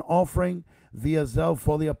sent an offering via ZELLE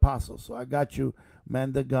for the apostles. So I got you,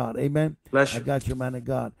 man of God. Amen. Bless I you. got you, man of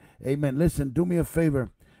God. Amen. Listen, do me a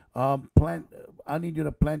favor. I need you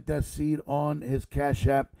to plant that seed on his Cash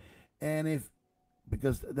App. And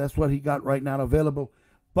because that's what he got right now available.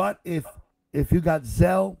 But if you got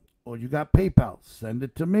ZELLE or you got PayPal, send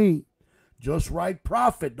it to me. Just write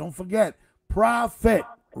profit. Don't forget, profit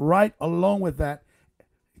right along with that.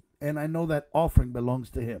 And I know that offering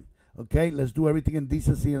belongs to him. Okay, let's do everything in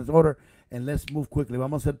decency and order, and let's move quickly.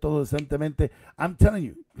 Vamos a hacer todo decentemente. I'm telling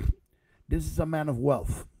you, this is a man of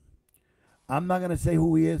wealth. I'm not going to say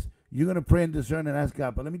who he is. You're going to pray and discern and ask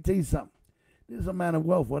God. But let me tell you something. This is a man of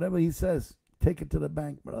wealth. Whatever he says, take it to the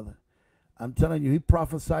bank, brother. I'm telling you, he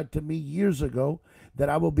prophesied to me years ago that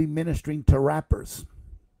I will be ministering to rappers.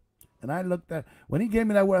 And I looked at, when he gave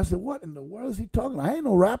me that word, I said, what in the world is he talking? I ain't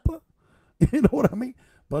no rapper. You know what I mean?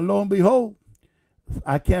 But lo and behold,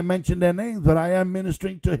 I can't mention their names, but I am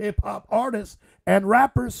ministering to hip-hop artists and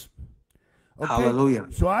rappers. Okay? Hallelujah.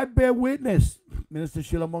 So I bear witness. Minister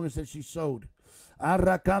Sheila Morgan said she sowed.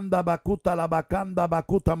 Arakanda bakuta la bakanda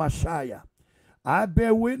bakuta mashaya. I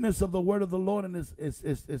bear witness of the word of the Lord, and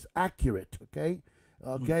it's accurate. Okay?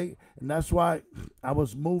 Okay? And that's why I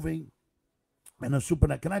was moving in a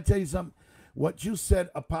supernatural. Can I tell you something? What you said,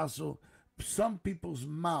 Apostle, some people's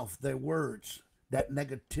mouth, their words, that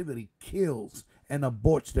negativity kills and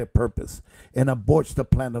aborts their purpose and aborts the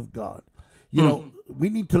plan of God. You know, we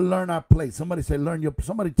need to learn our place. Somebody say,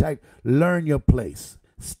 somebody type, learn your place.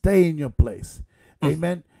 Stay in your place.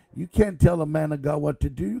 Amen. You can't tell a man of God what to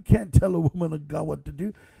do. You can't tell a woman of God what to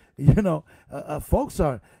do. You know, folks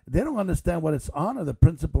they don't understand what it's honor, the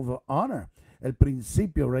principle of honor. El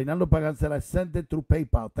principio. Reynaldo Pagan said, I sent it through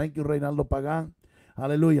PayPal. Thank you, Reynaldo Pagan.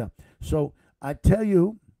 Hallelujah. So I tell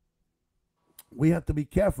you, we have to be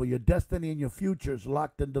careful. Your destiny and your future is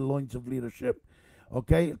locked in the loins of leadership.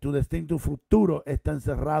 Okay? Tu destino, tu futuro está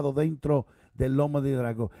encerrado dentro del lomo de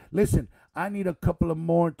dragón. Listen, I need a couple of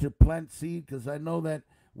more to plant seed because I know that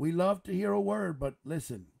we love to hear a word, but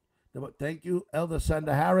listen. Thank you, Elder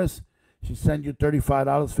Sandra Harris. She sent you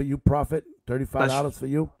 $35 for you, Prophet. $35 for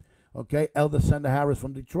you. Okay? Elder Sandra Harris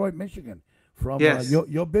from Detroit, Michigan. From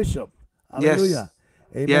your bishop. Hallelujah.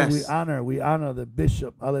 Yes. Amen. Yes. We honor the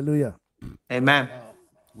bishop. Hallelujah. Amen.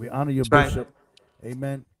 We honor your That's bishop. right.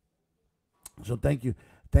 Amen. So thank you.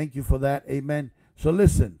 Thank you for that. Amen. So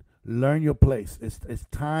listen, learn your place. It's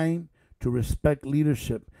time to respect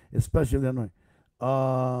leadership, especially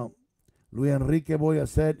Luis Enrique Boya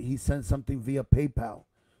said he sent something via PayPal.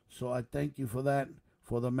 So I thank you for that,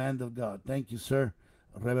 for the man of God. Thank you, sir.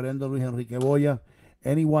 Reverendo Luis Enrique Boya.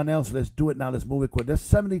 Anyone else? Let's do it now. Let's move it quick. There's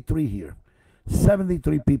 73 here.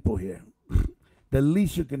 73 people here. The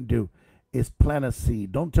least you can do is plant a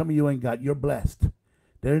seed. Don't tell me you ain't got. You're blessed.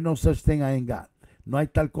 There is no such thing I ain't got. No hay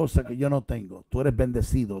tal cosa que yo no tengo. Tú eres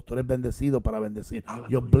bendecido. Tú eres bendecido para bendecir.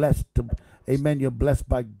 You're blessed to, amen. You're blessed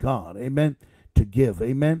by God. Amen. To give.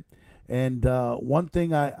 Amen. And one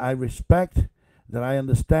thing I respect, that I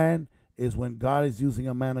understand, is when God is using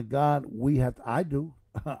a man of God, I don't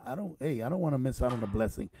want to miss out on the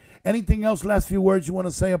blessing. Anything else, last few words you want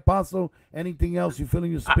to say, Apostle? Anything else you feel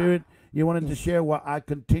in your spirit you wanted to share while I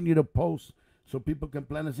continue to post so people can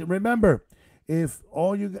plan this? Remember, if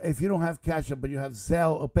you don't have Cash App, but you have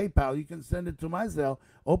ZELLE or PayPal, you can send it to my ZELLE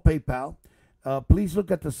or PayPal. Please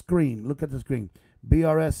look at the screen. Look at the screen.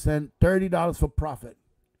 BRS sent $30 for profit.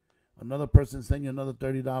 Another person sent you another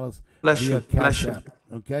 $30 via Cash App.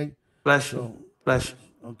 Okay? Bless you. Bless you.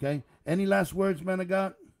 Okay. Any last words, man of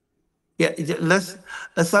God? Yeah, let's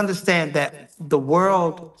understand that the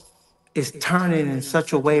world is turning in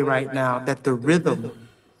such a way right now that the rhythm,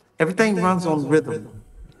 everything runs on rhythm,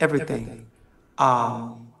 everything.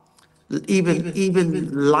 Um,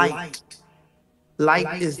 even light.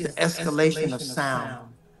 Light is the escalation of sound.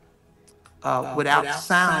 Without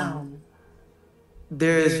sound,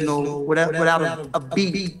 there is no without a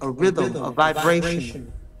beat, a rhythm, a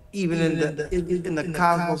vibration. Even in the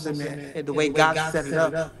cosmos and the way God set it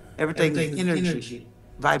up, everything is energy,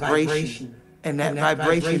 vibration, and that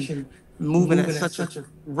vibration moving at such a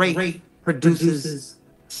rate produces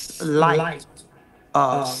light.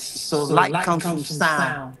 So light comes from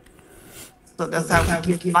sound. So that's how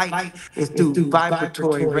we get light, is through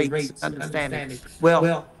vibratory rates and understanding.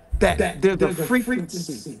 Well, that there's a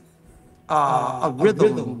frequency, a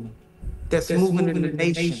rhythm that's moving in the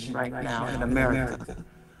nation right now in America.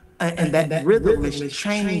 And that rhythm is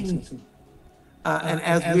changing. And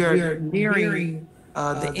as we are nearing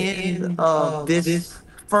the end of this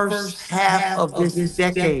first half of this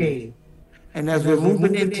decade, and as we're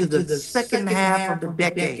moving into the second half of the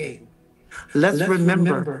decade, let's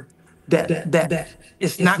remember that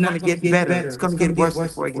it's not going to get better. It's going to get worse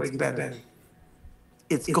before it gets better.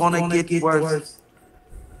 It's going to get worse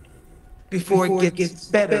before it gets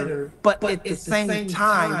better. But at the same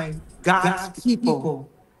time, God's people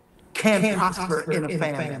can prosper in a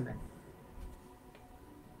famine.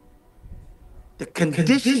 The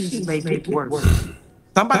conditions may get worse.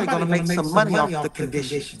 Somebody's going to make some money off the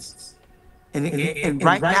conditions. And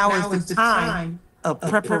right now is the time of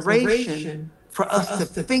preparation for us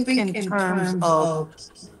to think in terms of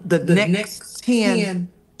the next 10,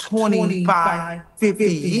 25, 50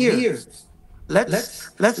 years. Let's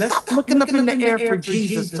stop looking up in the air for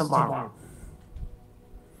Jesus tomorrow.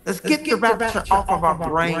 Let's get the rapture off of our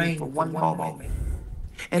brain for one moment.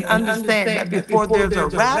 And understand that before there's a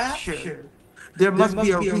rapture, there must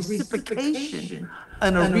be a reciprocation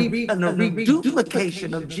and a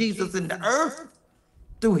reduplication of Jesus in the earth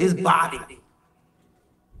through his body.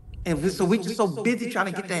 And so we're just so busy trying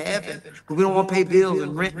to get to heaven because we don't want to pay bills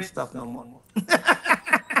and rent and stuff no more.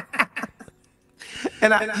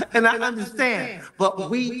 And I understand,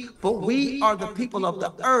 but we are the people of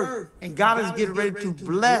the earth, and God is getting ready to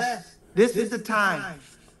bless. This is the time.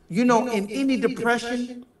 You know, in any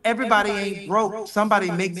depression, everybody ain't broke.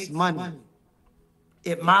 Somebody makes money.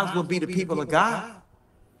 It might as well be the people of God.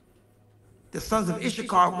 The sons of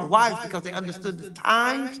Issachar were wise because they understood the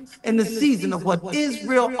times and the season of what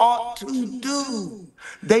Israel ought to do.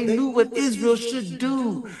 They knew what Israel should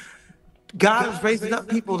do. God is raising up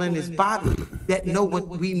people in his body that know what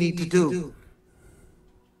we need to do.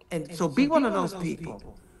 And so be one of those people.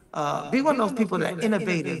 Be one of those people that are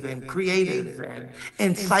innovative and creative and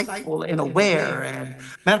insightful and aware. And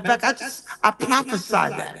matter of fact, I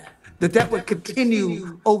prophesied that would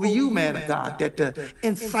continue over you, man of God, that the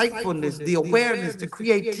insightfulness, the awareness, the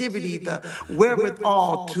creativity, the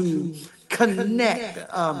wherewithal to connect.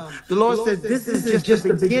 The Lord says this is just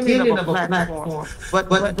the beginning of a platform, but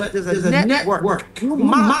there's a network.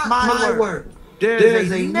 Mark my word.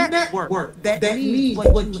 There's a network that needs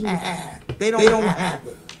what you have. They don't have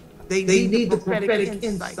it. They need the prophetic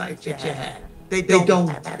insight that you have. They don't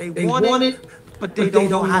have it. They want it, but they don't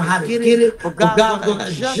know how to get it. But God's going to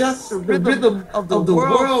adjust the rhythm of the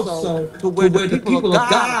world so to where the people of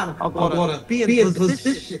God are going to be in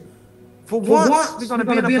position. For once, we're going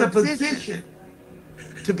to be in a position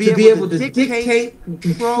to be able to dictate,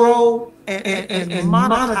 control, and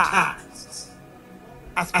monetize.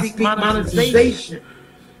 I speak monetization.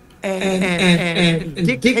 And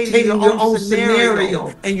dictating your own scenario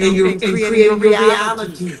and creating your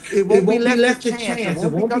reality. It won't be left to chance.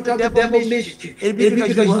 It won't be because the devil missed you. It'll be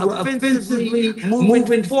because you were offensively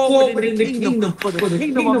moving forward in the kingdom. For the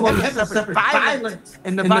kingdom of heaven suffered violence,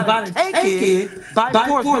 and the violence take it by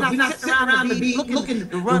force. We're not sitting around to be looking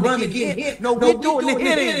to run and get hit. No, we're doing the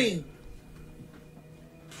hitting.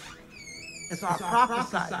 And so I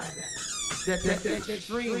prophesied that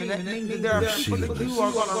extreme, and that means that there are people that you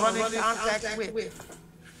are going to run in contact with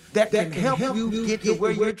that can help you get to where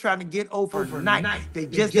you're trying to get overnight. They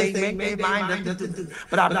just ain't make their mind up to do.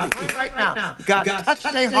 But I pray right now, God touch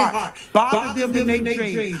their heart, bother them in their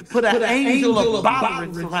dreams, put an angel of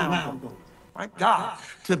bothering around them. My God,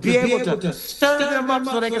 to be able to stir them up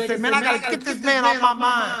so they can say, man, I got to get this man off my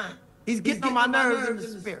mind. He's getting on my nerves in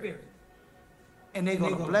the spirit. And they're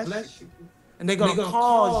going to bless you. And they're going to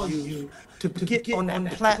cause you to get on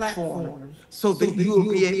that platform so that you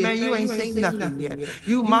will be, man, you ain't seen nothing yet.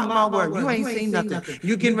 You mark my word, you ain't seen nothing.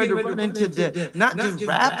 You're getting ready to run into not just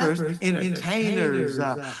rappers, entertainers,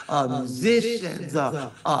 musicians,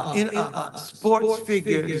 sports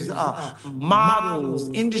figures, models,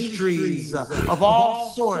 industries of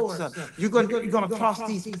all sorts. You're going to cross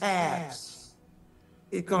these paths.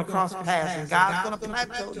 It's going to cross paths, and God's going to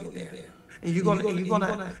plateau you there. And you're gonna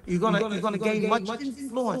gain much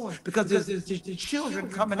influence because there's children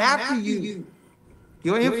coming after you.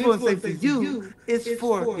 Your influence ain't for you, it's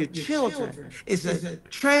for your children. It's a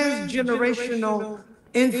transgenerational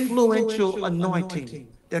influential anointing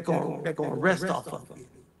they're gonna rest off of you.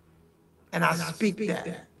 And I speak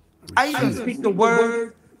that. I even speak the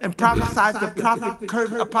word and prophesy to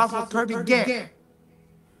Prophet Apostle Kirby Gant.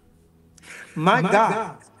 My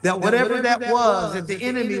God, that whatever that was that the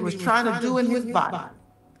enemy was trying to do in his body,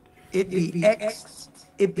 It be X.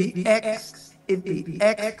 It be X. It be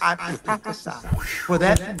X. I prophesy. For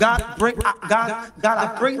that, God, I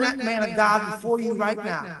bring that man of God before you right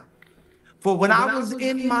now. For when I was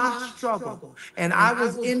in my struggle and I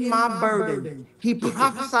was in my burden, he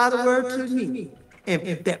prophesied a word to me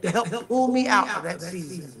and that helped pull me out of that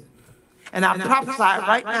season. And I prophesy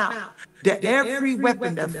right now that every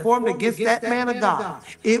weapon that formed against that man of God,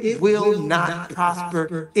 it will not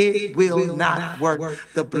prosper. It will not work.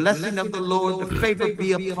 The blessing of the Lord, the favor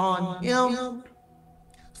be upon him.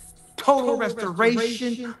 Total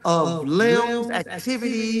restoration of limbs,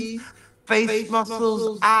 activities, face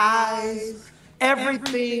muscles, eyes,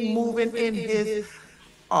 everything moving in his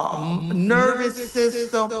nervous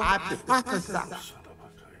system. I prophesy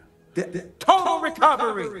the total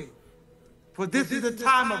recovery. For this is a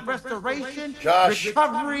time of restoration,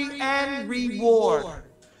 recovery, and reward.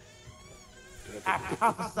 I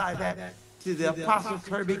prophesy that to the Apostle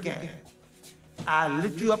Kirby Gang. I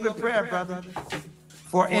lift you up in prayer, brother.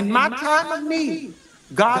 For in my time of need,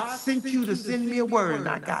 God sent you to send me a word, and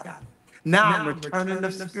I got it. Now I'm returning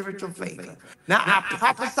the spiritual favor. Now I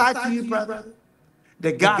prophesy to you, brother,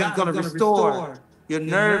 that God is going to restore your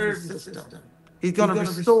nervous system. He's going to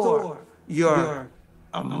restore your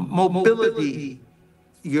mobility,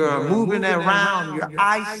 your moving around, your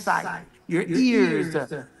eyesight, your ears,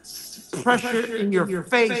 pressure in your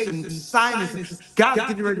face and sinuses. God's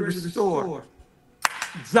getting ready to restore.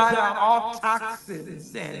 Dry out all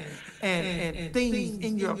toxins and things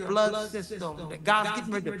in your blood system that God's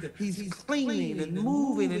getting ready to, he's cleaning and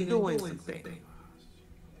moving and doing some things.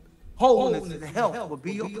 Wholeness and health will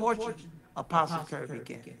be your portion, Apostle Kirby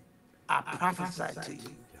again. I prophesy to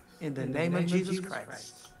you in the name of Jesus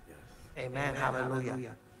Christ. Amen.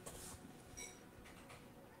 Hallelujah.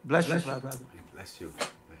 Bless you, brother. Bless you.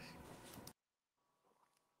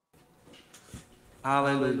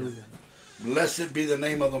 Hallelujah. Blessed be the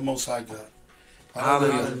name of the Most High God.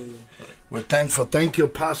 Hallelujah. We're thankful. Thank you,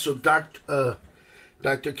 Apostle Dr.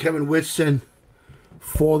 Kevin Whitson,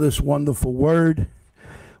 for this wonderful word.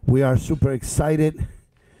 We are super excited.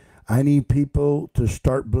 I need people to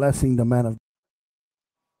start blessing the man of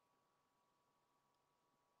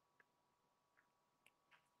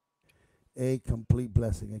a complete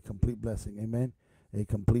blessing, amen, a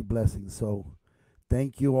complete blessing. So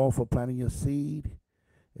thank you all for planting your seed,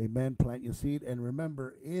 amen. Plant your seed, and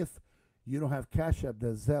remember, if you don't have CASHAPP,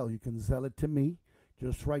 there's ZELLE. You can ZELLE it to me.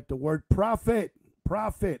 Just write the word profit,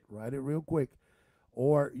 write it real quick,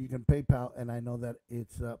 or you can PayPal, and I know that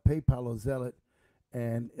it's PayPal or ZELLE it,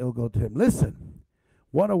 and it'll go to him. Listen,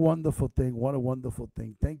 what a wonderful thing,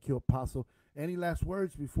 Thank you, Apostle. Any last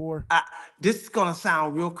words before? This is going to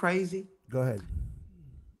sound real crazy. Go ahead.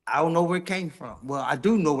 I don't know where it came from. Well, I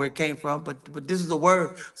do know where it came from, but this is a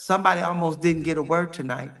word. Somebody almost didn't get a word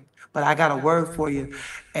tonight, but I got a word for you.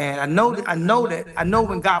 And I know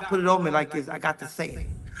when God put it on me like this, I got to say it.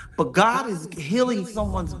 But God is healing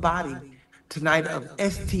someone's body tonight of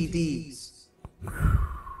STDs.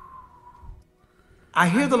 I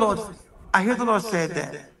hear the Lord said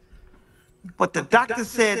that. But the doctor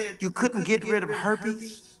said you couldn't get rid of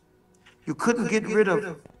herpes. You couldn't get rid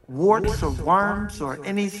of warts or worms or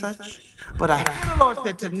any such. But I hear the Lord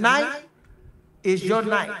said tonight is your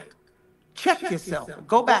night. Check yourself.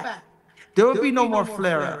 Go back. There will be no more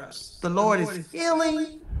flare-ups. The Lord is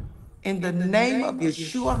healing in the name of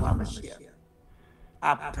Yeshua HaMashiach.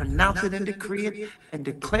 I pronounce it and decree it and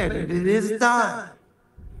declare that it is done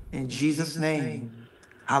in Jesus' name.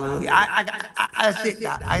 Hallelujah. I sit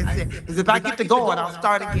down. I sit. Because if I get to going, I'll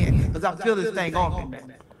start again. Because I feel this thing on me,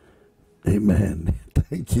 man. Amen.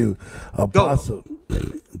 Thank you, Apostle.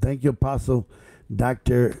 Thank you, Apostle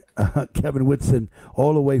Dr. Kevin Whitson,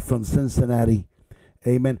 all the way from Cincinnati.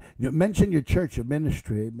 Amen. You mentioned your church, your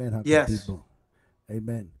ministry. Amen. How Yes. People?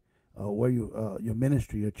 Amen. Where you, your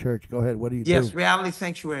ministry, your church. Go ahead. What do you do? Yes, Reality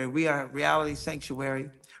Sanctuary. We are Reality Sanctuary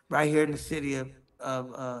right here in the city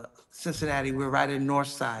of Cincinnati. We're right in the north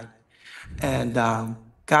side. And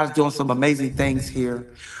God's doing some amazing things here.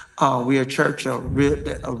 We are a church of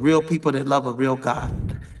real people that love a real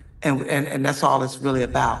God. And that's all it's really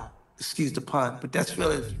about. Excuse the pun, but that's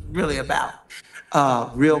really about.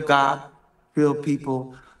 Real God, real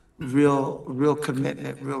people, real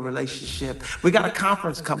commitment, real relationship. We got a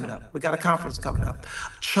conference coming up.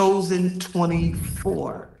 Chosen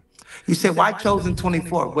 24. You say, why Chosen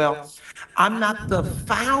 24? Well, I'm not the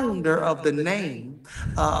founder of the name.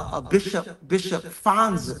 Bishop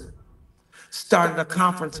Fonzer started a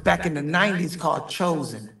conference back in the 90s called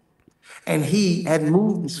Chosen. And he had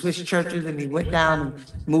moved and switched churches, and he went down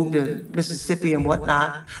and moved to Mississippi and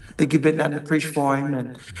whatnot. I think you've been down to preach for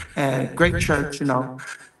him, and great church, you know.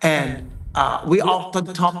 And we often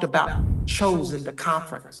talked about chosen the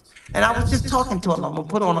conference. And I was just talking to him. I'm gonna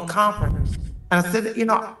put on a conference, and I said, you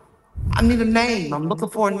know, I need a name. I'm looking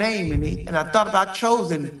for a name, and I thought about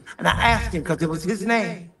chosen, and I asked him because it was his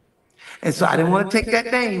name, and so I didn't want to take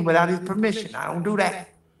that name without his permission. I don't do that.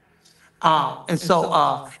 And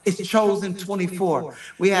so it's Chosen 24.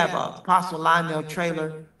 We have Apostle Lionel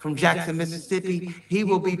Trailer from Jackson, Mississippi. He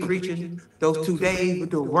will be preaching those 2 days. We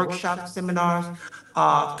do workshop seminars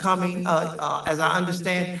coming. As I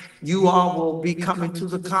understand, you all will be coming to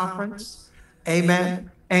the conference.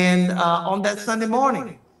 Amen. And on that Sunday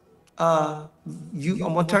morning, I'm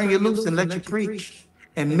gonna turn you loose and let you preach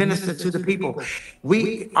and minister to the people.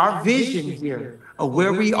 Our vision here of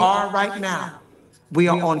where we are right now, we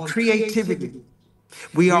are on creativity.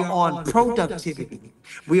 We are on productivity.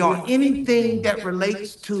 We are anything that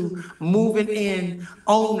relates to moving in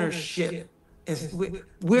ownership.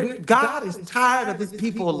 God is tired of his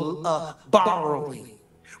people borrowing.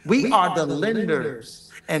 We are the lenders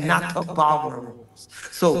and not the borrowers.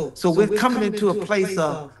 So we're coming into a place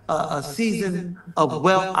of a season of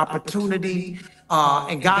wealth opportunity.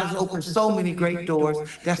 And God has opened so many great doors.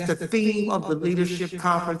 That's the theme of the leadership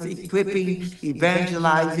conference: equipping,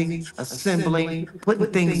 evangelizing, assembling, putting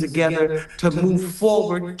things together to move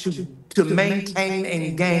forward, to maintain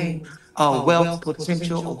and gain wealth,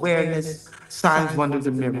 potential, awareness, signs, wonders,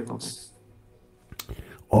 and miracles.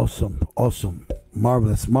 Awesome, awesome,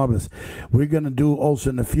 marvelous, marvelous. We're gonna do also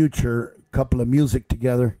in the future a couple of music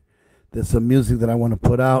together. There's some music that I want to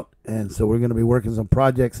put out, and so we're gonna be working some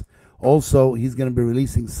projects. Also, he's gonna be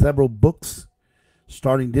releasing several books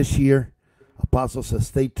starting this year. Apostle says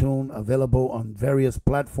stay tuned. Available on various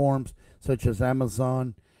platforms such as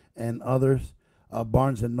Amazon and others,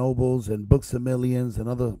 Barnes and Nobles and Books a Millions and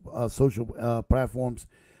other social platforms.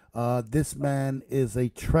 This man is a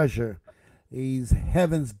treasure. He's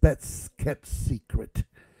heaven's best kept secret,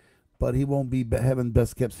 but he won't be heaven's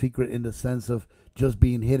best kept secret in the sense of just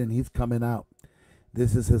being hidden. He's coming out.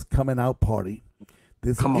 This is his coming out party.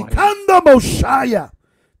 This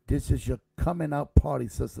is your coming out party,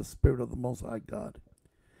 says the Spirit of the Most High God.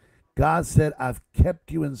 God said, I've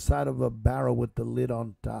kept you inside of a barrel with the lid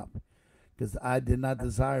on top, because I did not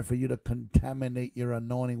desire for you to contaminate your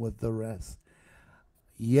anointing with the rest.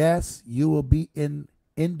 Yes, you will be in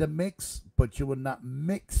the mix, but you will not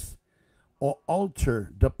mix or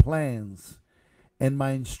alter the plans and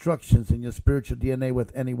my instructions in your spiritual DNA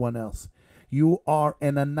with anyone else. You are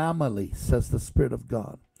an anomaly, says the Spirit of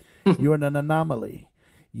God. You're an anomaly.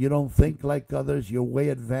 You don't think like others. You're way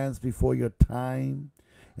advanced before your time.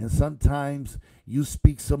 And sometimes you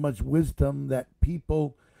speak so much wisdom that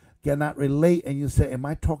people cannot relate, and you say, am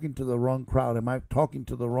I talking to the wrong crowd? Am I talking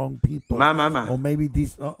to the wrong people? My. Or maybe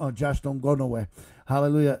these, Josh, don't go nowhere.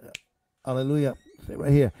 Hallelujah. Hallelujah. Say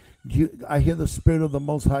right here. I hear the Spirit of the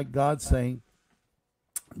Most High God saying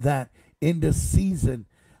that in this season,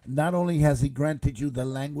 not only has he granted you the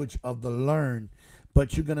language of the learned,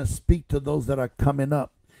 but you're going to speak to those that are coming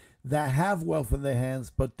up that have wealth in their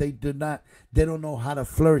hands, but they don't know how to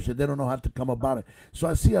flourish it. They don't know how to come about it. So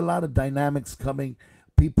I see a lot of dynamics coming,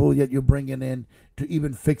 people that you're bringing in to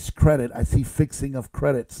even fix credit. I see fixing of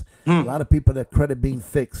credits. A lot of people, their credit being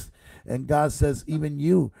fixed. And God says even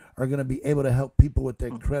you are going to be able to help people with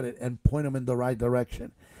their credit and point them in the right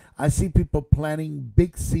direction. I see people planting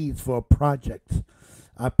big seeds for a project.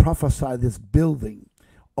 I prophesy this building.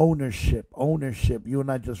 Ownership. You will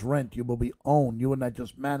not just rent, you will be owned. You will not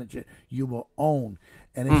just manage it, you will own.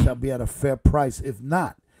 And it shall be at a fair price, if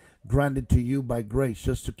not granted to you by grace,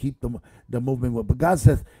 just to keep the movement. But God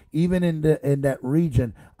says, even in that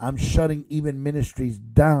region, I'm shutting even ministries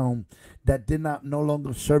down that did not no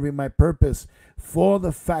longer serving my purpose for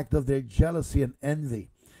the fact of their jealousy and envy.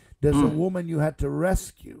 There's a woman you had to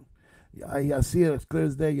rescue. I see it as clear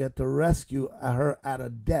as day. You had to rescue her out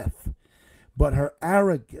of death. But her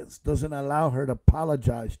arrogance doesn't allow her to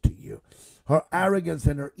apologize to you. Her arrogance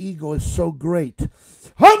and her ego is so great.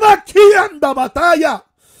 Her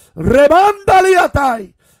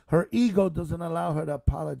ego doesn't allow her to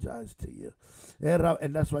apologize to you.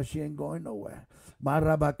 And that's why she ain't going nowhere.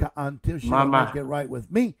 Until she make it right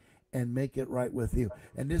with me and make it right with you.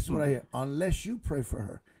 And this is what I hear. Unless you pray for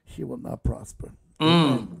her, she will not prosper.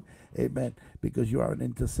 Amen. Amen. Because you are an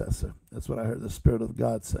intercessor. That's what I heard the Spirit of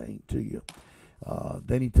God saying to you.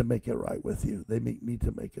 They need to make it right with you. They need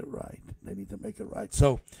to make it right. They need to make it right.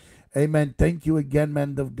 So, amen. Thank you again,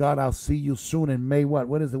 man of God. I'll see you soon in May.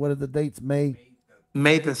 What is it? What are the dates? May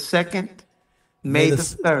the 2nd May the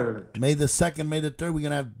 3rd. May the 2nd, May the 3rd. We're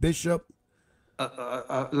going to have Bishop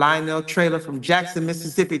Lionel Trailer from Jackson,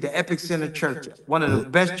 Mississippi, the Epic Center Church, one of the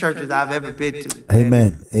best churches I've ever been to.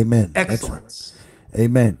 Amen. Amen. Excellence.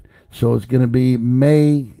 Amen. So it's going to be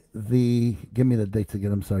May give me the dates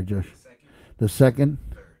again. I'm sorry, Josh. The 2nd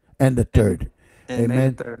and the 3rd.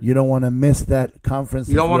 Amen. You don't want to miss that conference.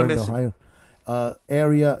 You don't want to miss Ohio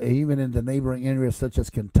area, even in the neighboring areas such as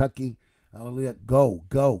Kentucky. Hallelujah. Go,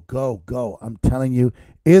 go, go, go. I'm telling you,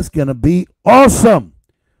 it's going to be awesome.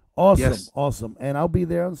 Awesome. Yes. Awesome. And I'll be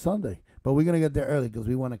there on Sunday. But we're going to get there early because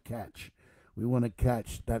we want to catch. We want to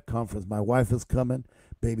catch that conference. My wife is coming.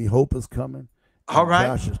 Baby Hope is coming. All right.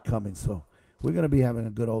 Josh is coming. So we're going to be having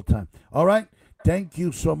a good old time. All right. Thank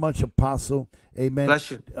you so much, Apostle. Amen. Bless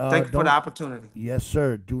you. Thank you for the opportunity. Yes,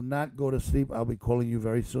 sir. Do not go to sleep. I'll be calling you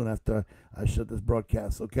very soon after I shut this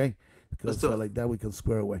broadcast, okay? Because like that we can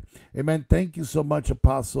square away. Amen. Thank you so much,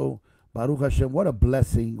 Apostle. Baruch Hashem. What a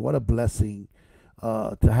blessing. What a blessing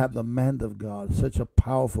to have the man of God, such a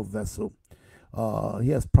powerful vessel. He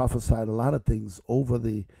has prophesied a lot of things over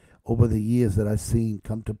the years that I've seen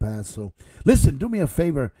come to pass. So listen, do me a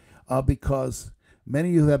favor, because many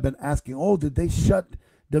of you have been asking, oh, did they shut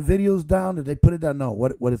the videos down? Did they put it down? No.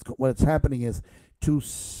 What's happening is to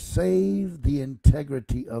save the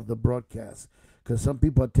integrity of the broadcast, because some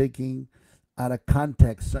people are taking out of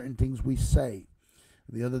context certain things we say.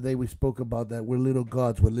 The other day we spoke about that we're little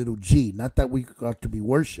gods, we're little g. Not that we got to be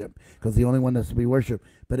worshipped, because the only one that's to be worshipped,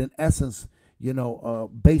 but in essence,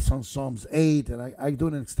 based on Psalms 8, and I do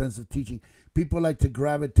an extensive teaching, people like to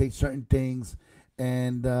gravitate certain things,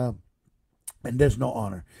 and there's no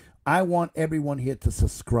honor. I want everyone here to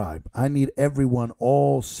subscribe. I need everyone,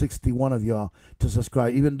 all 61 of y'all, to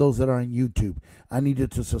subscribe, even those that are on YouTube. I need you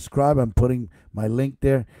to subscribe. I'm putting my link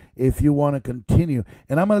there if you want to continue.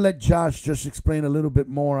 And I'm going to let Josh just explain a little bit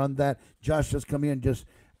more on that. Josh, just come here and just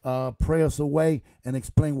pray us away and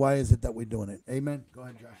explain why is it that we're doing it. Amen. Go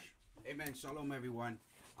ahead, Josh. Amen. Shalom, everyone.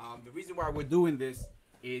 The reason why we're doing this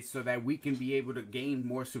is so that we can be able to gain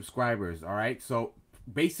more subscribers, all right? So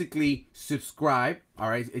basically subscribe, all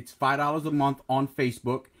right? It's $5 a month on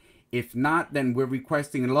Facebook. If not, then we're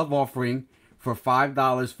requesting a love offering for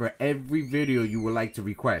 $5 for every video you would like to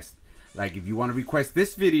request. Like if you want to request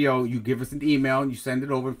this video, you give us an email and you send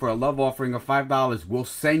it over for a love offering of $5. We'll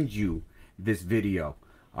send you this video.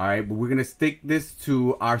 All right, but we're gonna stick this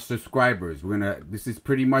to our subscribers. This is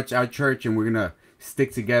pretty much our church, and we're gonna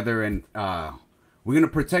stick together, and we're gonna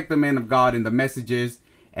protect the man of God and the messages,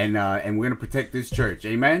 and we're gonna protect this church.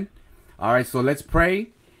 Amen. All right, so let's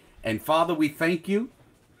pray. And Father, we thank you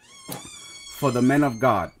for the men of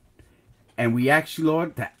God, and we ask you,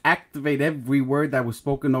 Lord, to activate every word that was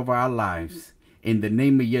spoken over our lives in the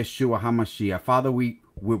name of Yeshua HaMashiach. Father, we're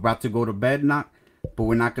about to go to bed now, but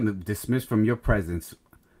we're not gonna dismiss from your presence.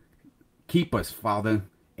 Keep us, Father.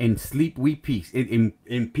 In sleep we peace.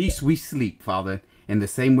 In peace we sleep, Father. In the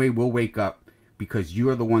same way we'll wake up, because you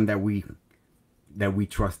are the one that we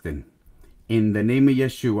trust in. In the name of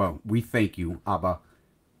Yeshua, we thank you, Abba.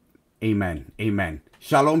 Amen. Amen.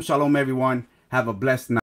 Shalom, shalom, everyone. Have a blessed night.